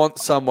 I want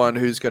someone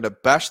who's going to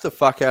bash the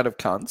fuck out of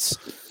cunts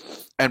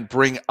and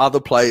bring other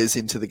players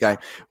into the game.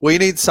 We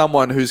need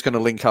someone who's going to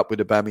link up with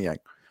Aubameyang.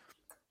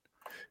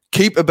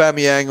 Keep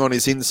Aubameyang on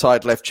his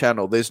inside left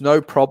channel. There's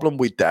no problem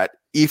with that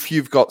if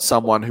you've got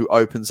someone who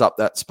opens up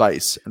that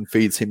space and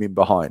feeds him in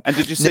behind. And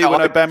did you see when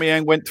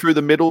Aubameyang went through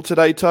the middle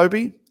today,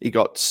 Toby? He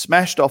got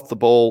smashed off the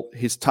ball.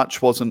 His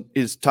touch wasn't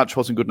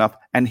good enough.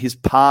 And his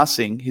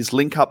passing, his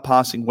link-up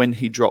passing when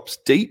he drops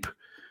deep,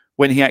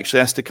 when he actually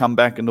has to come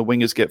back and the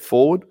wingers get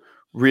forward,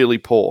 really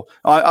poor.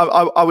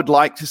 I would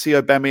like to see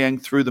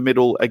Aubameyang through the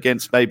middle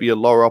against maybe a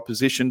lower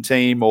opposition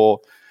team or,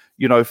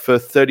 you know, for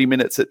 30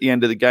 minutes at the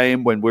end of the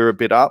game when we're a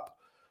bit up.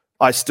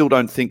 I still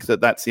don't think that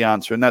that's the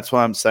answer. And that's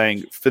why I'm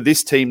saying for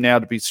this team now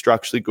to be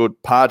structurally good,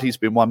 Partey's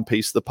been one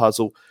piece of the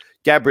puzzle.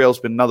 Gabriel's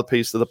been another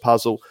piece of the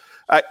puzzle.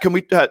 Can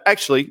we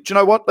actually, do you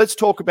know what? Let's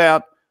talk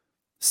about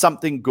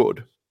something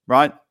good,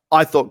 right?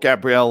 I thought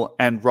Gabriel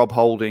and Rob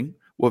Holding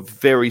were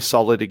very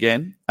solid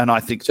again. And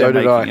I think they're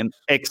making an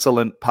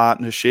excellent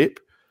partnership.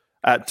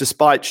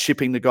 Despite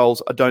shipping the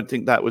goals, I don't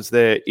think that was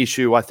their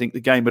issue. I think the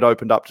game had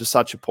opened up to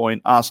such a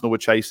point. Arsenal were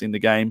chasing the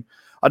game.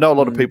 I know a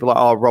lot of people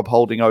are, Rob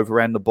Holding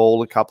overran the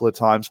ball a couple of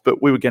times,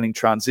 but we were getting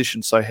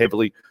transitioned so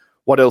heavily.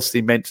 What else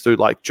he meant to do,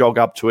 like jog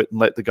up to it and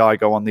let the guy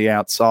go on the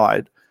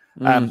outside.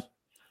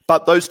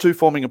 But those two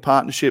forming a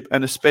partnership,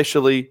 and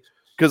especially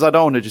because I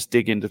don't want to just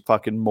dig into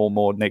fucking more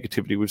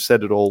negativity. We've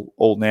said it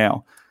all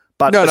now.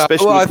 But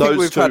especially with I those think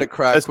we've two, had a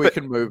crack. We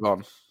can move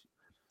on.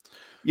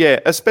 Yeah,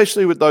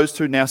 especially with those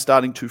two now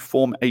starting to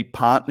form a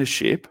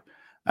partnership.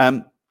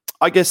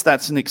 I guess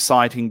that's an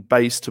exciting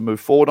base to move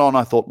forward on.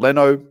 I thought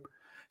Leno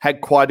had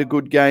quite a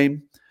good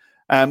game.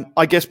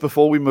 I guess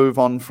before we move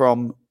on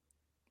from,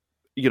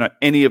 you know,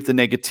 any of the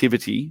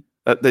negativity,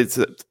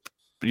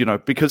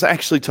 because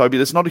actually, Toby,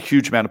 there's not a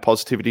huge amount of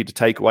positivity to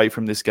take away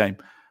from this game.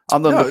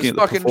 I'm not looking at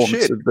the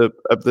performance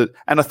of the,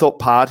 and I thought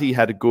Partey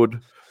had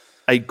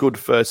a good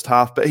first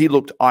half, but he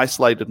looked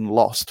isolated and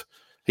lost.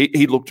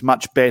 He looked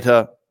much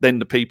better than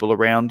the people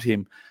around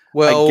him.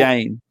 Well,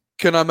 again,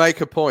 Can I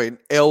make a point?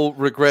 El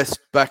regressed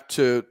back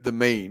to the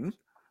mean,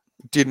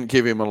 didn't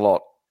give him a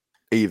lot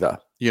either,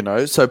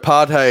 So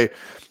Partey,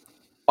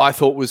 I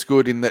thought, was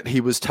good in that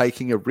he was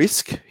taking a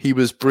risk. He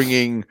was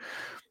bringing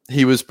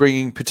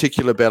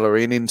particular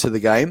Bellerin into the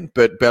game,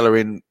 but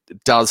Bellerin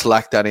does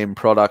lack that end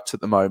product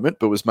at the moment,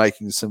 but was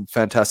making some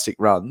fantastic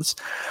runs.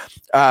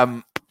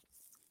 It's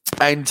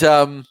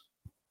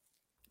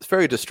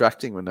very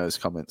distracting when those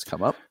comments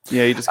come up.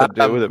 Yeah, you just got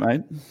to deal with it,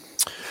 mate.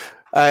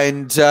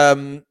 And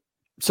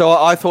so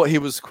I thought he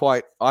was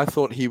quite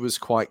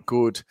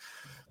good.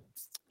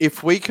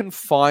 If we can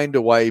find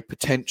a way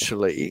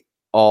potentially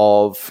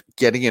of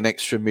getting an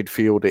extra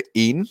midfielder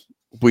in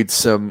with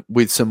some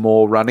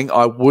more running,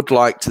 I would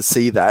like to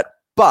see that.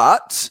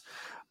 But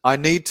I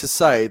need to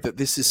say that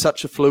this is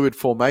such a fluid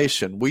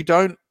formation. We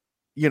don't,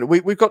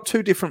 we've got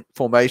two different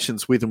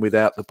formations with and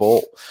without the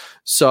ball.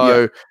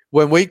 So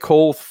when we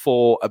call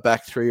for a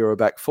back three or a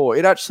back four,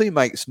 it actually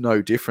makes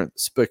no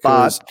difference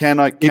because it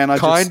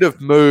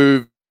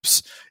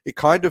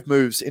kind of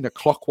moves in a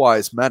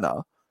clockwise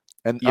manner.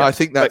 And I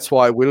think that's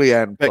why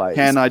Willian plays.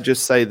 Can I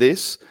just say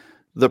this?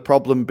 The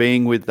problem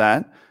being with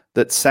that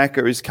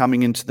Saka is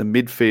coming into the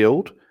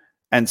midfield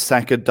and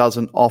Saka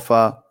doesn't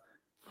offer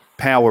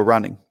power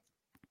running.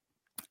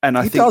 And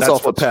I think does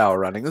offer power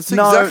running. That's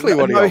exactly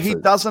what he offers. He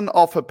doesn't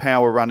offer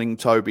power running,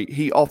 Toby.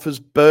 He offers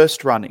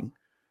burst running.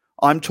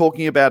 I'm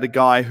talking about a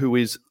guy who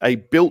is a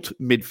built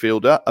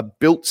midfielder, a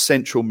built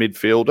central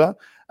midfielder,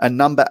 a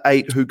number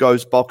 8 who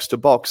goes box to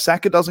box.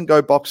 Saka doesn't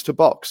go box to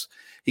box.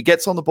 He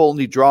gets on the ball and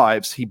he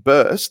drives. He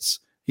bursts.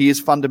 He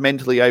is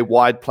fundamentally a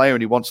wide player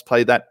and he wants to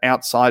play that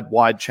outside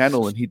wide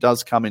channel and he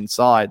does come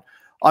inside.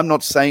 I'm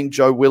not saying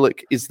Joe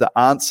Willock is the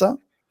answer,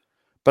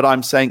 but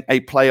I'm saying a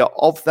player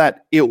of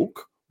that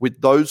ilk with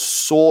those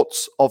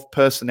sorts of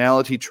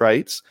personality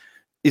traits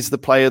is the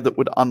player that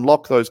would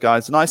unlock those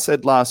guys. And I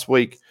said last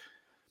week,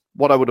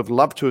 what I would have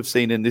loved to have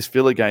seen in this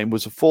Villa game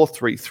was a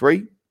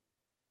 4-3-3.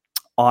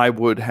 I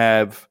would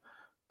have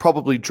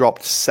probably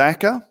dropped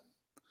Saka.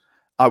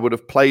 I would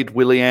have played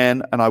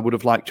Willian, and I would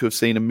have liked to have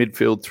seen a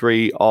midfield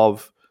three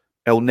of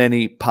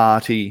Elneny,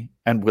 Partey,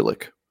 and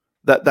Willock.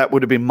 That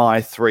would have been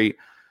my three.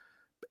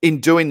 In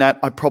doing that,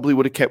 I probably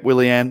would have kept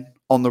Willian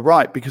on the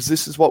right because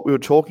this is what we were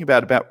talking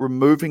about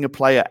removing a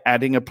player,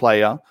 adding a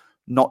player,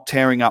 not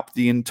tearing up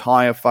the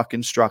entire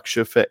fucking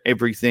structure for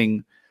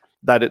everything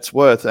that it's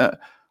worth.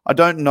 I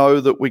don't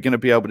know that we're going to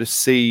be able to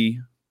see.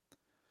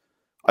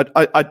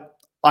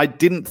 I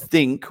didn't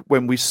think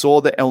when we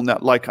saw the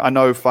Elneny, like I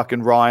know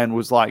fucking Ryan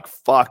was like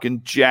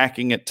fucking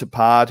jacking it to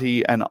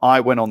Partey and I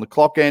went on the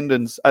clock end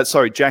and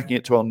jacking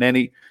it to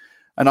Elneny.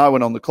 And I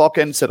went on the clock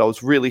end and said I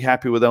was really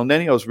happy with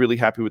Elneny. I was really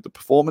happy with the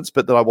performance,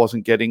 but that I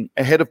wasn't getting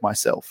ahead of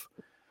myself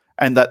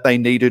and that they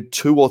needed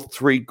 2 or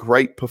 3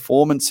 great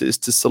performances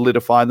to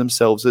solidify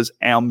themselves as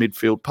our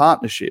midfield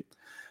partnership.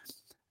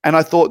 And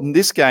I thought in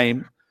this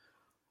game,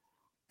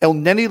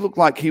 Elneny looked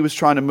like he was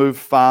trying to move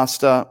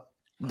faster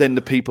than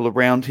the people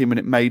around him and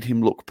it made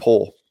him look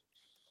poor.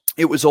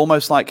 It was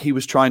almost like he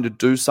was trying to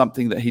do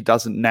something that he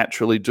doesn't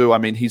naturally do. I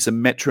mean, he's a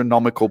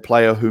metronomical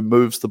player who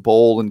moves the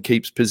ball and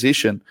keeps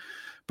position.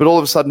 But all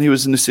of a sudden he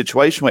was in a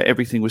situation where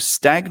everything was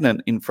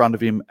stagnant in front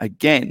of him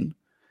again.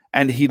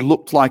 And he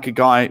looked like a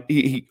guy,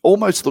 he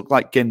almost looked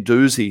like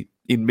Guendouzi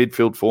in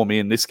midfield for me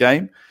in this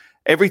game.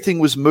 Everything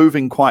was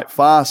moving quite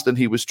fast and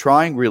he was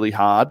trying really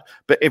hard,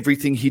 but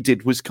everything he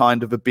did was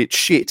kind of a bit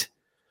shit.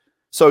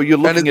 So you're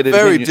looking at it. It's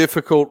very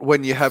difficult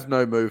when you have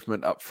no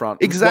movement up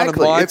front.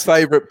 Exactly. One of my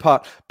favourite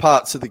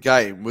parts of the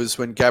game was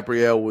when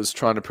Gabriel was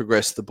trying to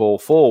progress the ball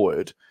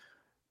forward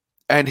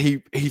and he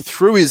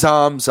threw his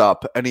arms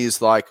up and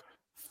he's like,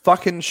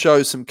 fucking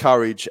show some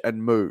courage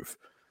and move.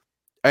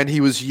 And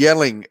he was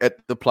yelling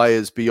at the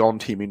players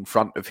beyond him in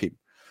front of him.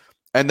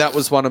 And that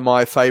was one of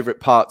my favourite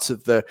parts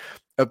of the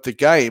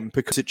game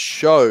because it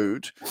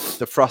showed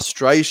the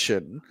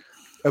frustration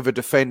of a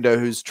defender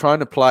who's trying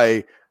to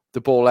play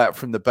the ball out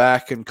from the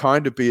back and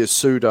kind of be a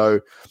pseudo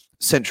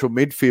central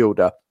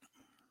midfielder.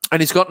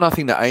 And he's got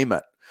nothing to aim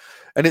at.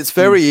 And it's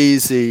very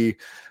easy,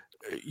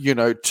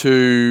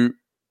 to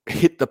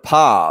hit the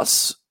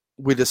pass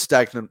with a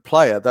stagnant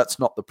player. That's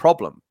not the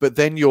problem. But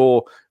then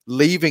you're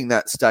leaving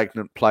that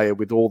stagnant player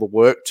with all the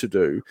work to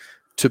do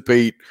to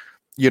beat,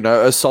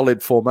 a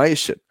solid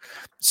formation.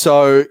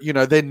 So,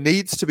 there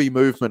needs to be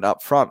movement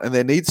up front and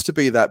there needs to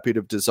be that bit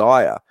of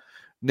desire.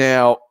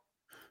 Now,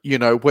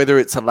 whether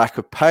it's a lack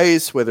of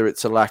pace, whether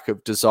it's a lack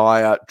of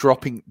desire,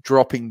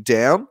 dropping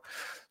down,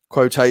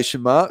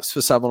 quotation marks,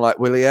 for someone like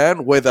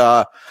Willian,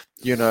 whether,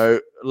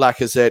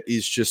 Lacazette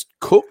is just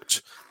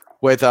cooked,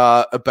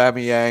 whether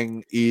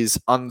Aubameyang is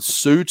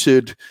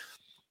unsuited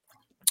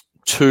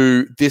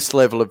to this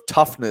level of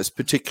toughness,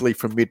 particularly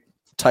from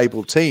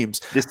mid-table teams.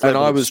 This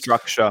level of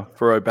structure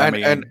for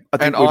Aubameyang. I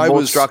think we're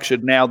more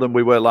structured now than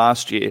we were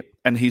last year,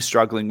 and he's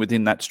struggling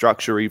within that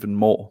structure even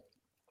more.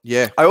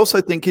 Yeah. I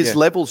also think his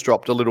levels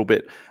dropped a little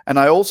bit. And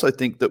I also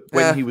think that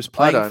when he was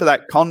playing for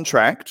that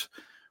contract,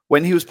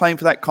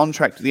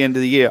 at the end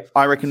of the year,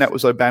 I reckon that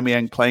was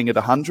Aubameyang playing at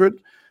 100.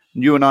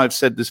 And you and I have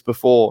said this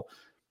before.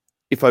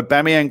 if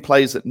Aubameyang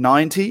plays at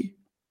 90,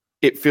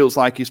 it feels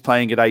like he's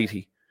playing at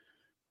 80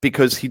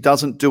 because he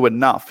doesn't do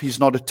enough. He's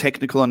not a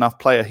technical enough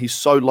player. He's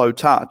so low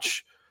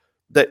touch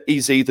that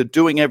he's either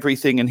doing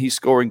everything and he's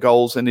scoring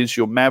goals and is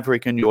your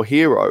maverick and your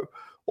hero,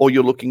 or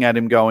you're looking at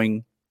him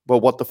going,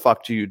 well, what the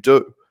fuck do you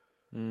do?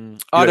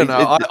 I don't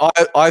know.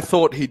 I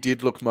thought he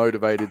did look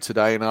motivated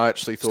today, and I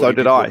actually thought he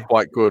did look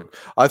quite good.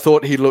 I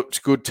thought he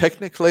looked good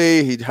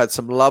technically. He had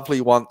some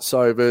lovely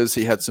once-overs.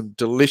 He had some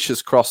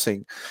delicious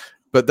crossing,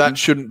 but that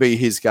shouldn't be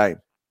his game.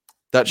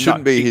 That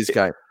shouldn't be his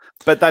game.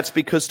 But that's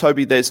because,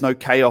 Toby, there's no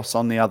chaos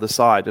on the other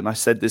side, and I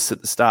said this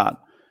at the start,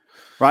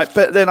 right?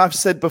 But then I've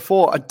said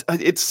before,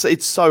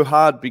 it's so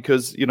hard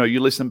because, you know, you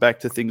listen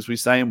back to things we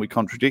say and we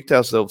contradict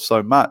ourselves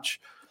so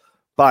much,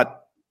 but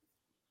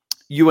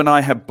you and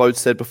I have both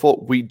said before,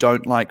 we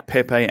don't like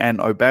Pepe and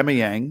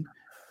Aubameyang,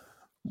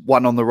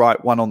 one on the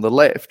right, one on the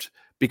left,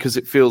 because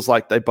it feels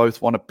like they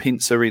both want a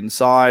pincer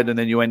inside, and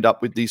then you end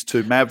up with these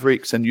two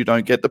mavericks and you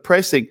don't get the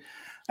pressing.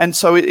 And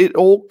so it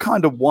all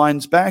kind of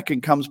winds back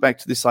and comes back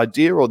to this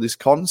idea or this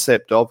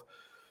concept of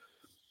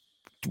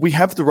we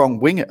have the wrong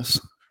wingers.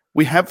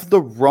 We have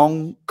the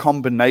wrong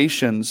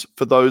combinations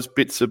for those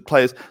bits of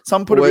players.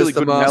 Someone put a really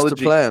good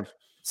analogy.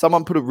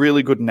 Someone put a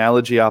really good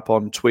analogy up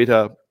on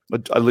Twitter.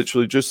 I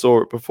literally just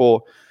saw it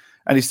before,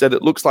 and he said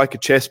it looks like a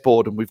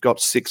chessboard, and we've got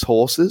 6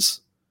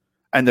 horses,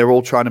 and they're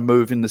all trying to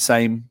move in the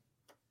same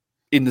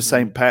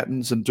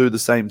patterns and do the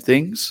same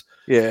things.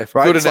 Yeah,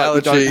 right? Good it's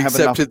analogy, like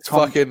except it's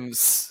fucking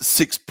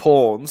 6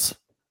 pawns.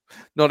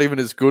 Not even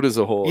as good as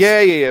a horse.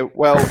 Yeah.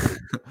 Well,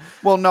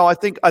 no. I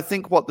think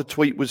what the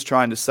tweet was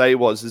trying to say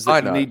is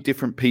that you need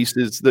different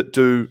pieces that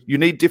do. You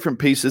need different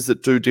pieces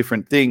that do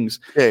different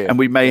things. Yeah. And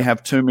we may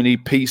have too many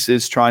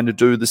pieces trying to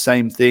do the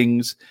same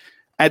things.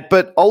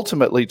 But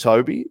ultimately,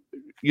 Toby,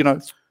 you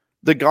know,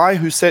 the guy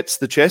who sets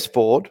the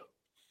chessboard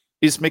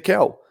is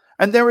Mikel.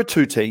 And there are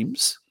 2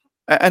 teams.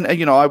 And,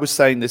 you know, I was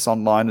saying this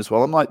online as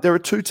well. I'm like, there are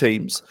 2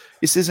 teams.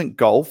 This isn't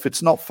golf.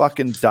 It's not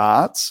fucking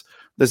darts.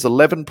 There's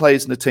 11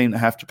 players in the team that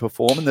have to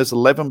perform, and there's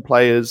 11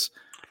 players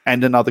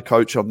and another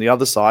coach on the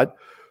other side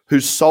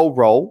whose sole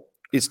role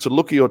is to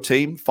look at your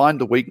team,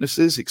 find the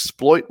weaknesses,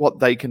 exploit what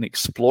they can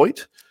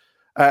exploit.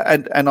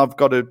 And I've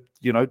got to,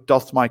 you know,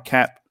 doff my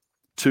cap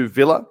to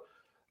Villa.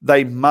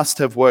 They must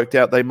have worked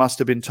out. They must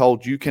have been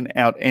told, you can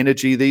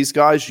out-energy these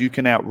guys. You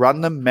can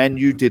outrun them. Man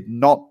U did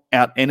not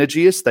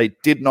out-energy us. They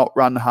did not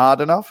run hard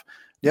enough.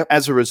 Yep.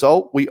 As a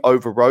result, we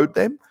overrode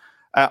them.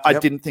 I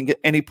didn't think at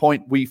any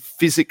point we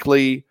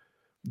physically,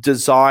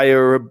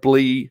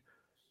 desirably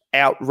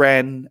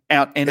outran,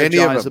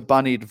 out-energized a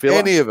bunnied Villa.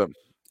 Any of them.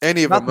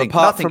 Nothing,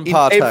 apart from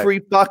Partey. In every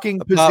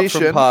fucking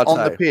position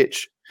on the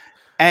pitch.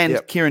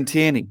 And Kieran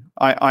Tierney,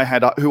 I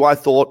had, who I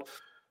thought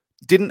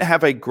didn't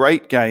have a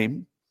great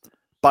game,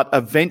 but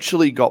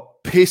eventually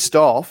got pissed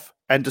off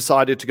and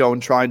decided to go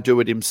and try and do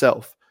it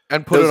himself.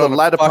 And put it on the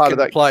latter part of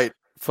that plate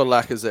for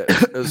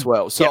Lacazette as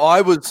well. So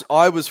I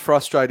was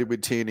frustrated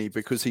with Tierney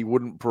because he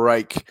wouldn't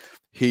break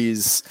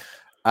his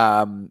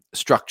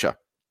structure.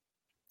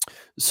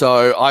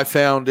 So I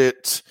found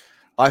it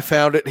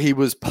he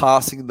was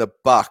passing the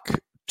buck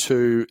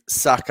to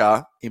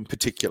Saka in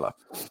particular.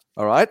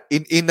 All right.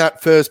 In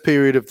that first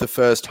period of the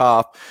first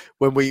half,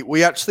 when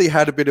we actually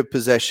had a bit of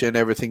possession,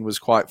 everything was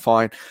quite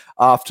fine.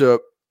 After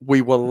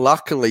we were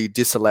luckily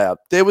disallowed.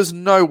 There was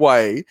no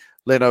way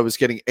Leno was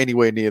getting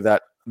anywhere near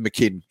that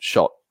McKinn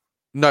shot.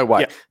 No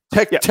way.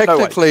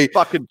 Technically,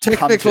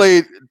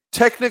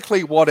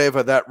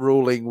 whatever, that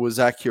ruling was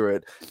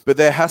accurate, but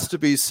there has to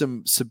be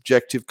some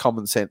subjective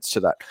common sense to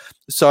that.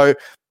 So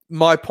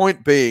my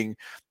point being,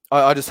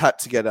 I just had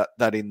to get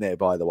that in there,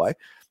 by the way.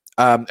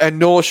 And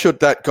nor should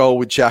that goal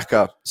with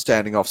Xhaka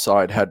standing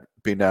offside had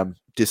been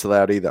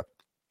disallowed either.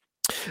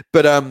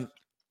 But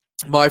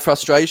my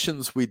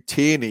frustrations with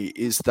Tierney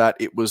is that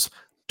it was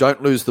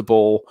don't lose the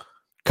ball,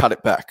 cut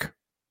it back,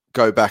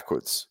 go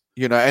backwards.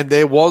 You know, and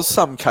there was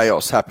some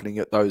chaos happening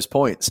at those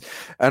points.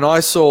 And I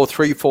saw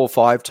 3, 4,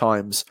 5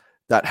 times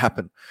that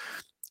happen.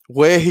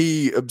 Where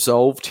he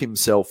absolved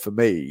himself for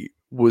me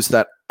was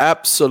that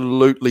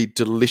absolutely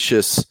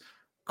delicious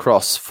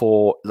cross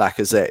for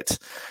Lacazette.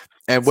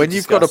 And when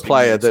you've got a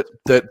player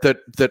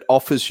that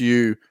offers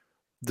you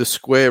the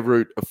square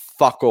root of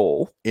fuck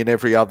all in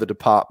every other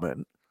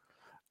department,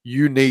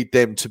 you need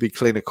them to be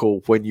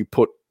clinical when you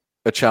put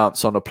a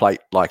chance on a plate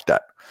like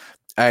that.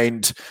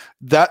 And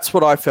that's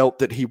what I felt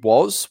that he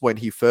was when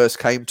he first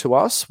came to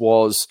us,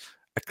 was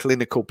a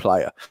clinical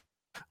player.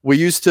 We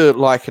used to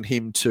liken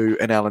him to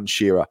an Alan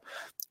Shearer.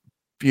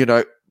 You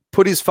know,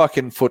 put his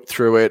fucking foot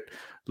through it,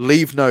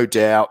 leave no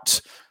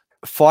doubt,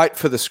 fight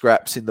for the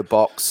scraps in the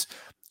box,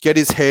 get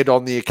his head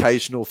on the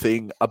occasional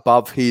thing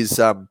above his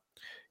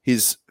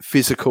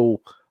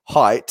physical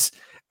height,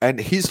 and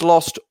he's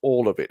lost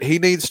all of it. He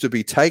needs to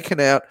be taken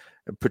out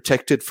and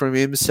protected from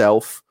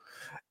himself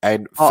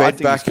and fed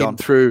back in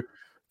through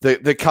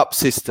the cup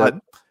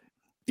system.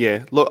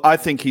 I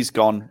think he's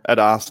gone at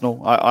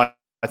Arsenal. I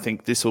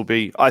think this will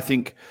be... I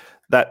think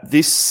that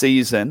this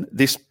season,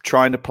 this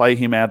trying to play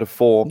him out of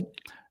form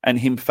and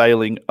him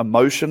failing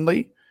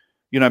emotionally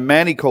You know,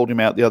 Manny called him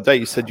out the other day.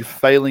 He said, "You're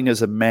failing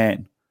as a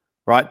man."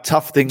 Right?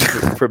 Tough thing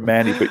from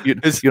Manny, but you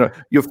know,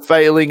 you're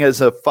failing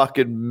as a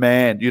fucking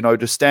man, you know,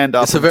 to stand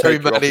up. It's a very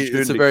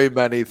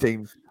Manny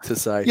thing to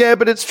say. Yeah,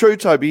 but it's true,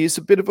 Toby. He's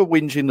a bit of a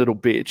whinging little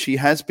bitch. He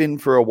has been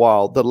for a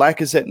while. The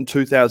Lacazette in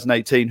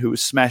 2018, who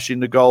was smashing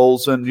the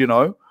goals, and you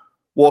know,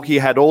 Walkie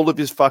had all of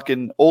his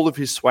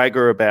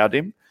swagger about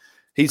him.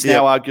 He's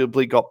now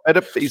arguably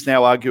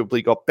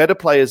got better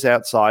players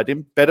outside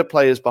him, better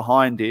players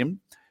behind him.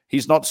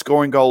 He's not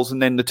scoring goals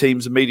and then the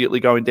team's immediately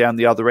going down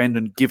the other end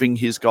and giving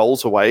his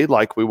goals away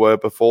like we were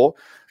before.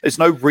 There's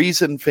no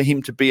reason for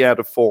him to be out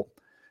of form.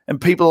 And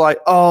people are like,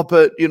 oh,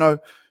 but, you know,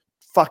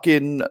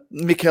 fucking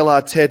Mikel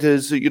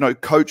Arteta's, you know,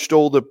 coached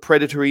all the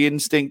predatory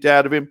instinct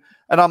out of him.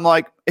 And I'm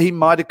like, he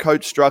might have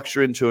coached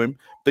structure into him,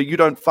 but you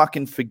don't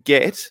fucking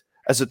forget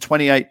as a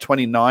 28,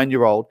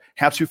 29-year-old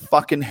how to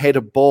fucking head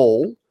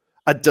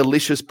a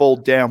delicious ball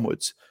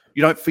downwards.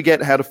 You don't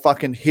forget how to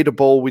fucking hit a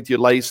ball with your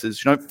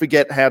laces. You don't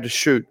forget how to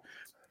shoot.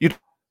 You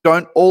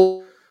don't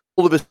all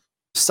of a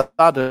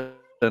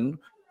sudden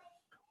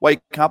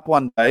wake up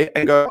one day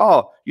and go,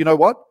 oh, you know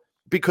what?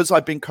 Because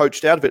I've been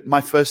coached out of it,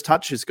 my first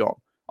touch is gone.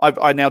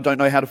 I now don't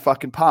know how to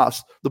fucking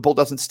pass. The ball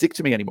doesn't stick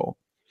to me anymore.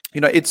 You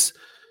know, it's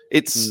a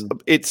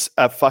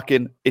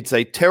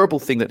terrible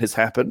thing that has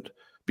happened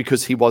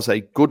because he was a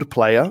good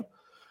player.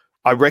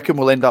 I reckon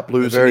we'll end up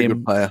losing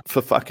him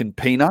for fucking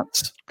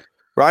peanuts.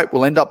 Right,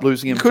 we'll end up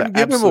losing him for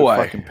absolute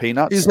fucking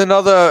peanuts. He's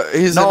another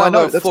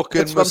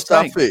fucking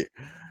Mustafi.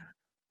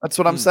 That's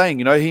what I'm saying.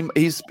 You know,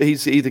 he's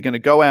either going to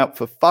go out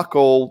for fuck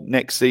all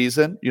next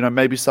season. You know,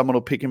 maybe someone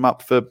will pick him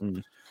up for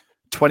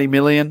 20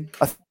 million.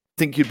 I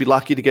think you'd be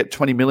lucky to get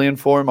 20 million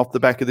for him off the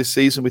back of this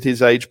season with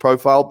his age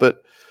profile.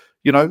 But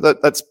you know,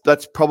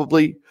 that's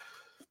probably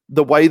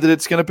the way that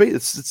it's going to be.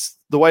 It's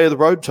the way of the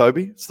road,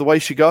 Toby. It's the way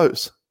she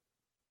goes.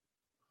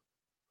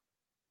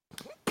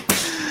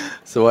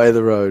 It's the way of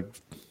the road.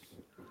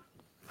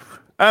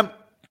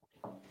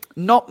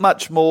 Not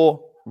much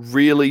more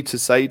really to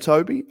say,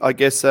 Toby. I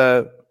guess,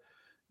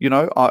 you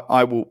know,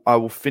 I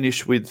will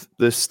finish with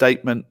the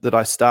statement that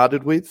I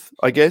started with,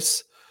 I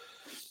guess.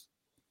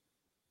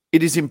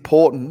 It is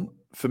important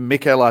for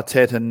Mikel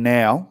Arteta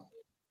now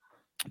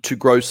to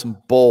grow some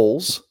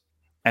balls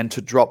and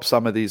to drop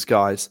some of these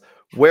guys.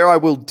 Where I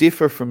will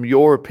differ from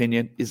your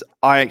opinion is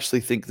I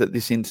actually think that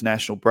this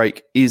international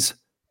break is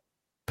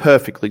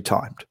perfectly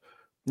timed.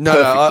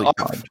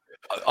 Timed.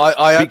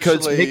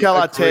 Because Mikel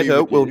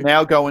Arteta will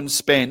now go and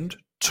spend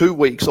 2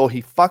 weeks, or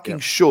he fucking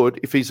should,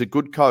 if he's a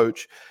good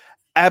coach,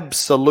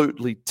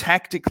 absolutely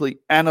tactically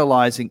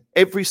analysing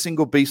every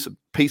single piece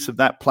of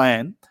that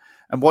plan.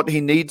 And what he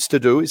needs to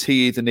do is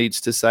he either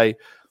needs to say,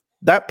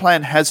 that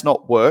plan has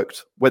not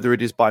worked, whether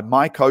it is by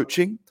my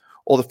coaching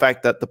or the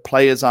fact that the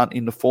players aren't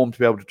in the form to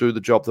be able to do the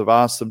job they've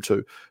asked them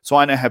to. So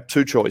I now have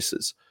two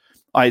choices.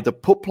 I either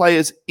put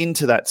players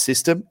into that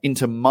system,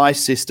 into my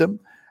system,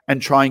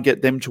 and try and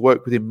get them to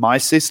work within my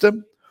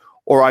system,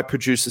 or I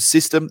produce a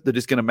system that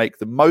is going to make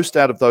the most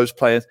out of those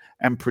players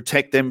and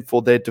protect them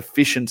for their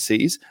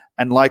deficiencies.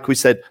 And like we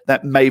said,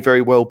 that may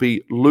very well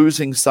be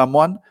losing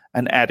someone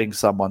and adding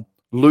someone,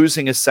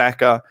 losing a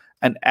Saka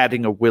and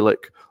adding a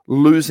Willock,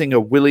 losing a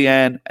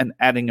Willian and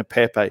adding a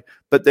Pepe.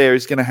 But there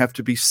is going to have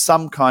to be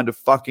some kind of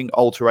fucking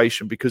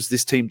alteration because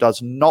this team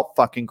does not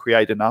fucking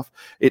create enough.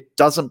 It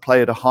doesn't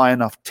play at a high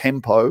enough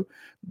tempo,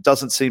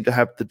 doesn't seem to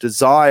have the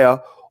desire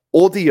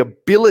or the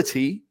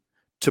ability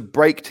to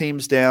break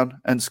teams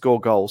down and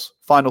score goals.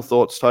 Final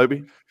thoughts,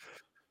 Toby?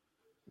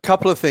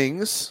 Couple of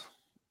things.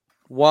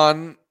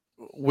 One,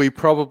 we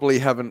probably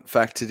haven't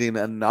factored in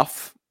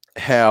enough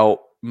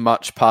how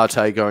much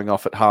Partey going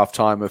off at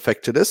halftime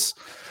affected us.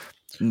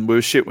 We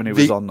were shit when he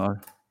was on, though.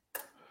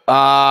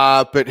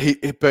 But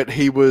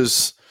he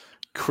was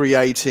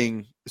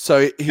creating.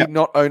 So he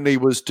not only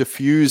was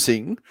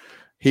diffusing,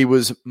 he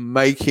was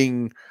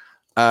making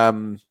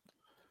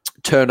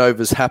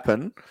turnovers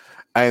happen,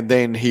 and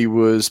then he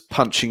was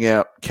punching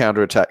out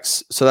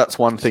counterattacks. So that's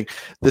one thing.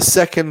 The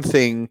second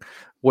thing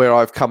where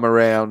I've come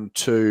around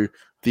to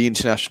the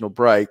international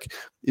break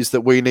is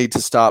that we need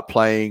to start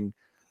playing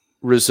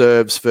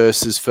reserves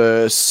versus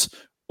firsts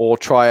or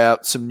try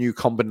out some new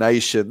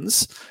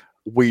combinations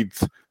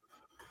with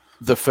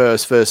the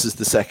first versus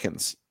the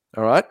seconds.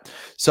 All right.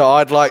 So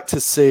I'd like to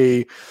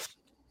see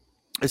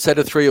a set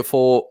of 3 or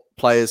 4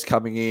 players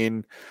coming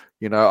in.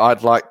 You know,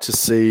 I'd like to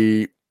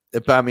see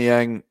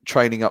Aubameyang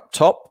training up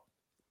top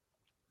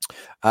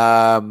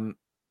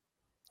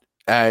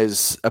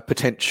as a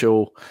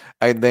potential,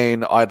 and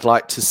then I'd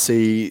like to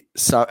see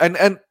some,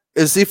 and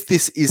as if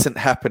this isn't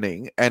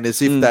happening, and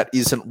as if that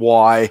isn't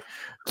why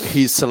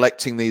he's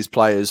selecting these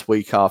players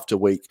week after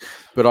week.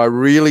 But I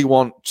really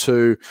want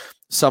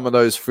some of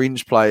those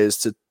fringe players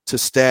to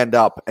stand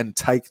up and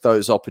take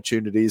those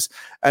opportunities.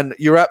 And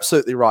you're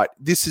absolutely right.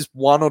 This is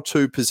 1 or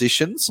 2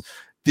 positions.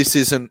 This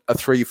isn't a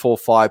 3, 4,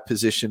 5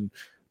 position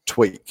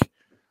tweak.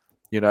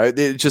 You know,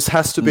 there just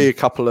has to be a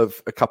couple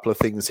of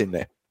things in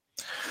there.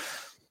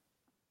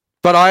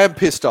 But I am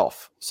pissed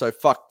off. So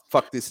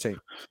fuck this team.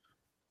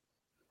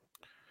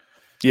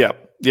 Yeah.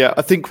 Yeah,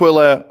 I think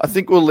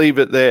we'll leave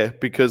it there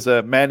because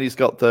Manny's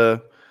got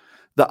the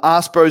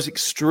Ask Bros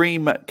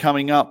Extreme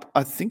coming up.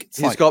 I think it's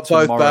He's got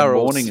both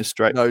barrels, morning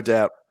Australia, no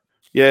doubt.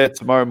 Yeah,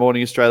 tomorrow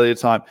morning Australia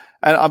time,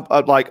 and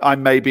I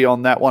may be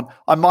on that one.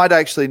 I might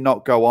actually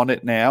not go on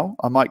it now.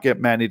 I might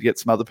get Manny to get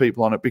some other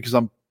people on it because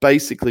I'm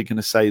basically going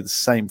to say the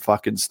same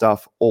fucking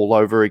stuff all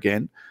over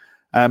again.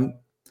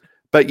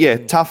 But yeah,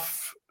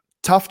 tough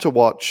to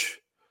watch.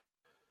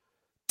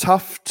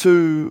 Tough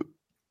to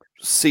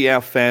see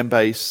our fan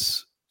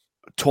base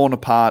torn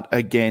apart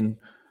again.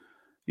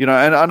 And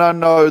I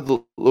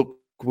know, look,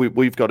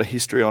 we've got a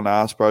history on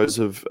Ask Bros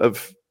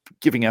of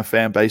giving our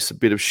fan base a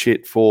bit of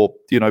shit for,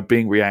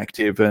 being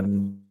reactive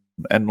and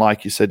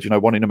like you said,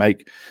 wanting to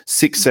make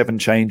 6-7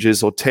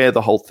 changes or tear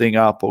the whole thing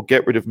up or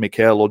get rid of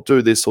Mikel or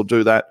do this or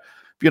do that.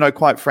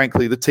 Quite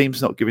frankly, the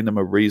team's not giving them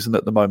a reason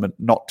at the moment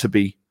not to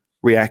be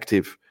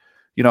reactive.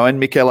 And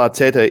Mikel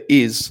Arteta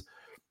is,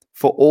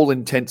 for all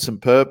intents and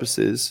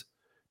purposes,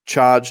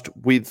 charged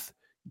with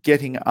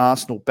getting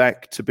Arsenal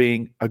back to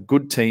being a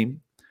good team,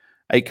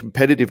 a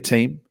competitive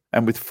team,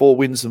 and with 4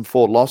 wins and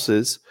 4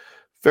 losses,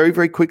 very,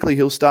 very quickly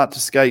he'll start to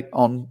skate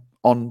on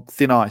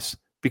thin ice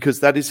because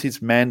that is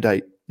his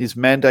mandate. His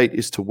mandate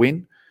is to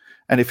win.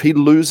 And if he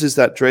loses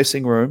that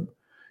dressing room,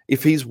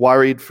 if he's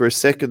worried for a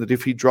second that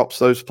if he drops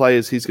those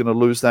players, he's going to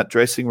lose that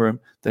dressing room,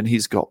 then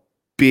he's got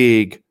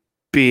big,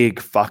 big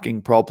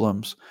fucking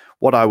problems.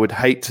 What I would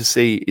hate to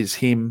see is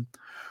him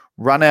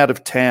run out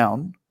of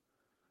town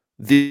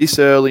this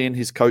early in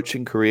his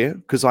coaching career,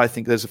 because I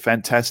think there's a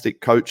fantastic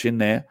coach in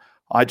there.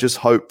 I just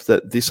hope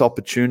that this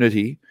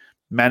opportunity,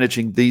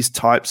 managing these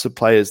types of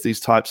players, these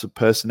types of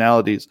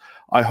personalities,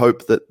 I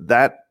hope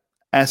that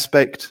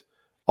aspect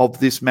of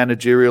this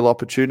managerial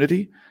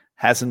opportunity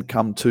hasn't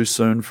come too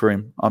soon for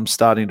him. I'm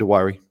starting to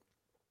worry.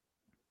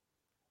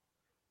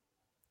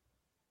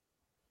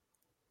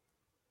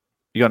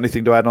 You got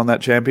anything to add on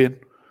that, champion?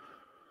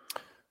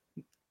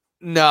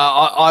 No,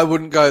 I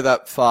wouldn't go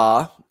that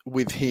far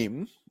with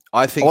him.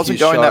 I think I wasn't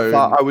going that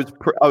far.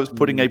 I was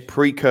putting a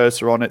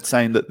precursor on it,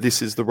 saying that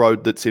this is the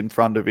road that's in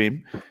front of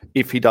him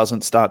if he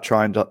doesn't start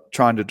trying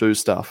to do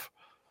stuff.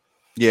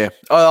 Yeah,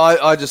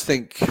 I just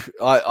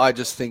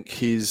think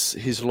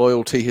his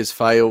loyalty has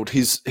failed.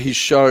 He's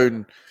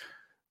shown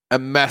a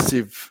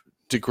massive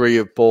degree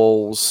of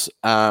balls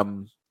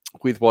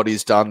with what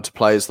he's done to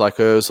players like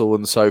Ozil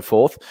and so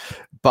forth,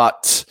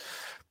 but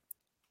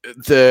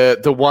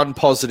the one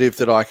positive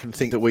that I can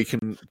think that we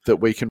can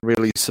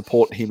really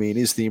support him in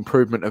is the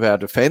improvement of our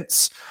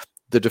defence,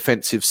 the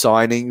defensive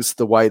signings,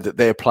 the way that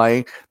they're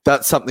playing.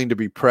 That's something to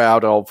be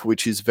proud of,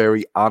 which is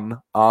very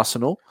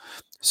un-Arsenal.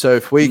 So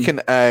if we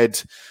can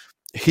add,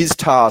 his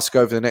task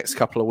over the next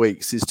couple of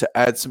weeks is to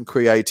add some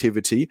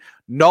creativity,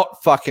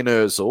 not fucking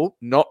Ozil,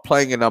 not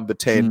playing a number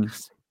 10,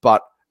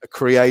 but a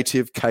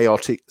creative,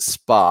 chaotic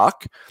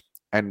spark,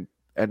 and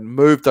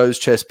move those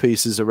chess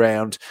pieces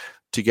around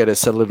to get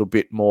us a little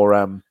bit more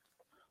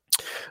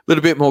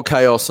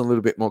chaos and a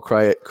little bit more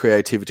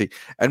creativity.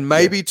 And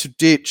maybe to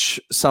ditch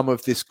some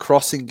of this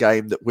crossing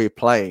game that we're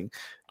playing.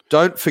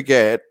 Don't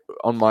forget,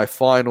 on my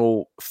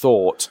final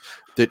thought,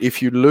 that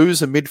if you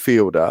lose a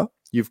midfielder,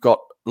 you've got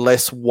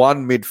less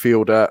one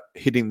midfielder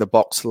hitting the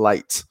box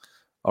late.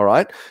 All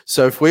right?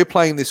 So if we're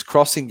playing this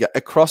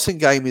a crossing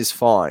game is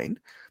fine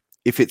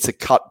if it's a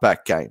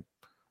cutback game.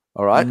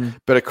 All right.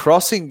 But a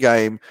crossing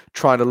game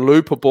trying to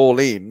loop a ball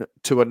in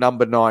to a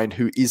number 9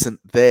 who isn't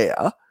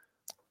there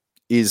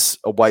is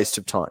a waste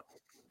of time.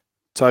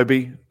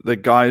 Toby, the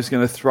guy who's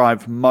going to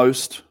thrive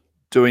most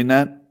doing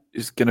that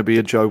is going to be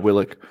a Joe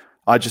Willock.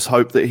 I just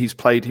hope that he's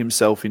played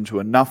himself into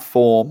enough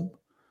form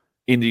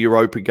in the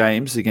Europa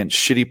games against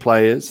shitty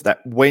players that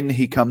when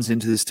he comes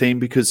into this team,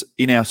 because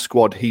in our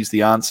squad, he's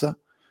the answer,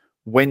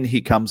 when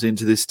he comes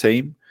into this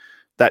team,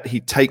 that he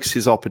takes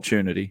his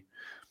opportunity.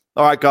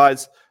 All right,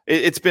 guys.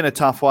 It's been a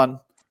tough one.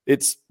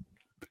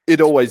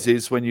 It always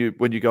is when you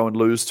go and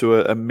lose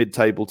to a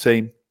mid-table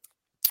team.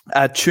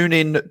 Tune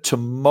in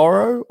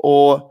tomorrow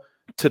or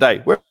today,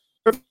 wherever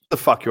the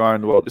fuck you are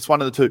in the world. It's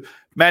one of the two.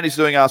 Manny's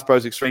doing Ask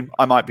Bros Extreme.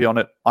 I might be on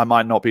it. I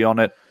might not be on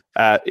it.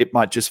 It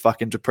might just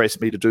fucking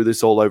depress me to do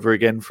this all over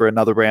again for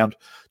another round,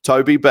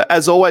 Toby. But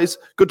as always,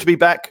 good to be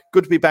back.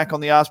 Good to be back on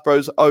the Ask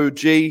Bros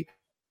OG.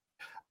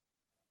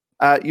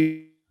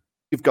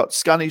 You've got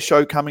Scunny's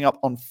show coming up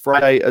on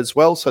Friday as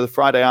well. So the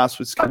Friday Ask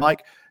with Scunny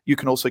Mike. You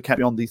can also catch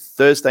me on the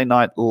Thursday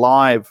night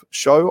live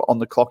show on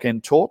the Clock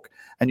End Talk.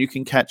 And you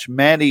can catch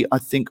Manny, I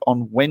think,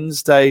 on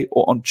Wednesday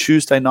or on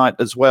Tuesday night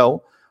as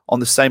well on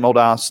the same old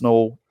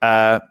Arsenal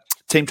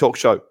Team Talk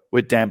show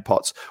with Dan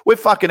Potts. We're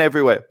fucking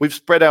everywhere. We've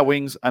spread our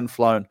wings and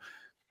flown.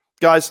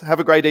 Guys, have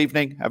a great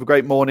evening. Have a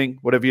great morning.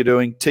 Whatever you're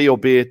doing, tea or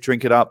beer,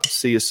 drink it up.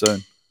 See you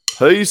soon.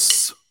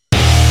 Peace.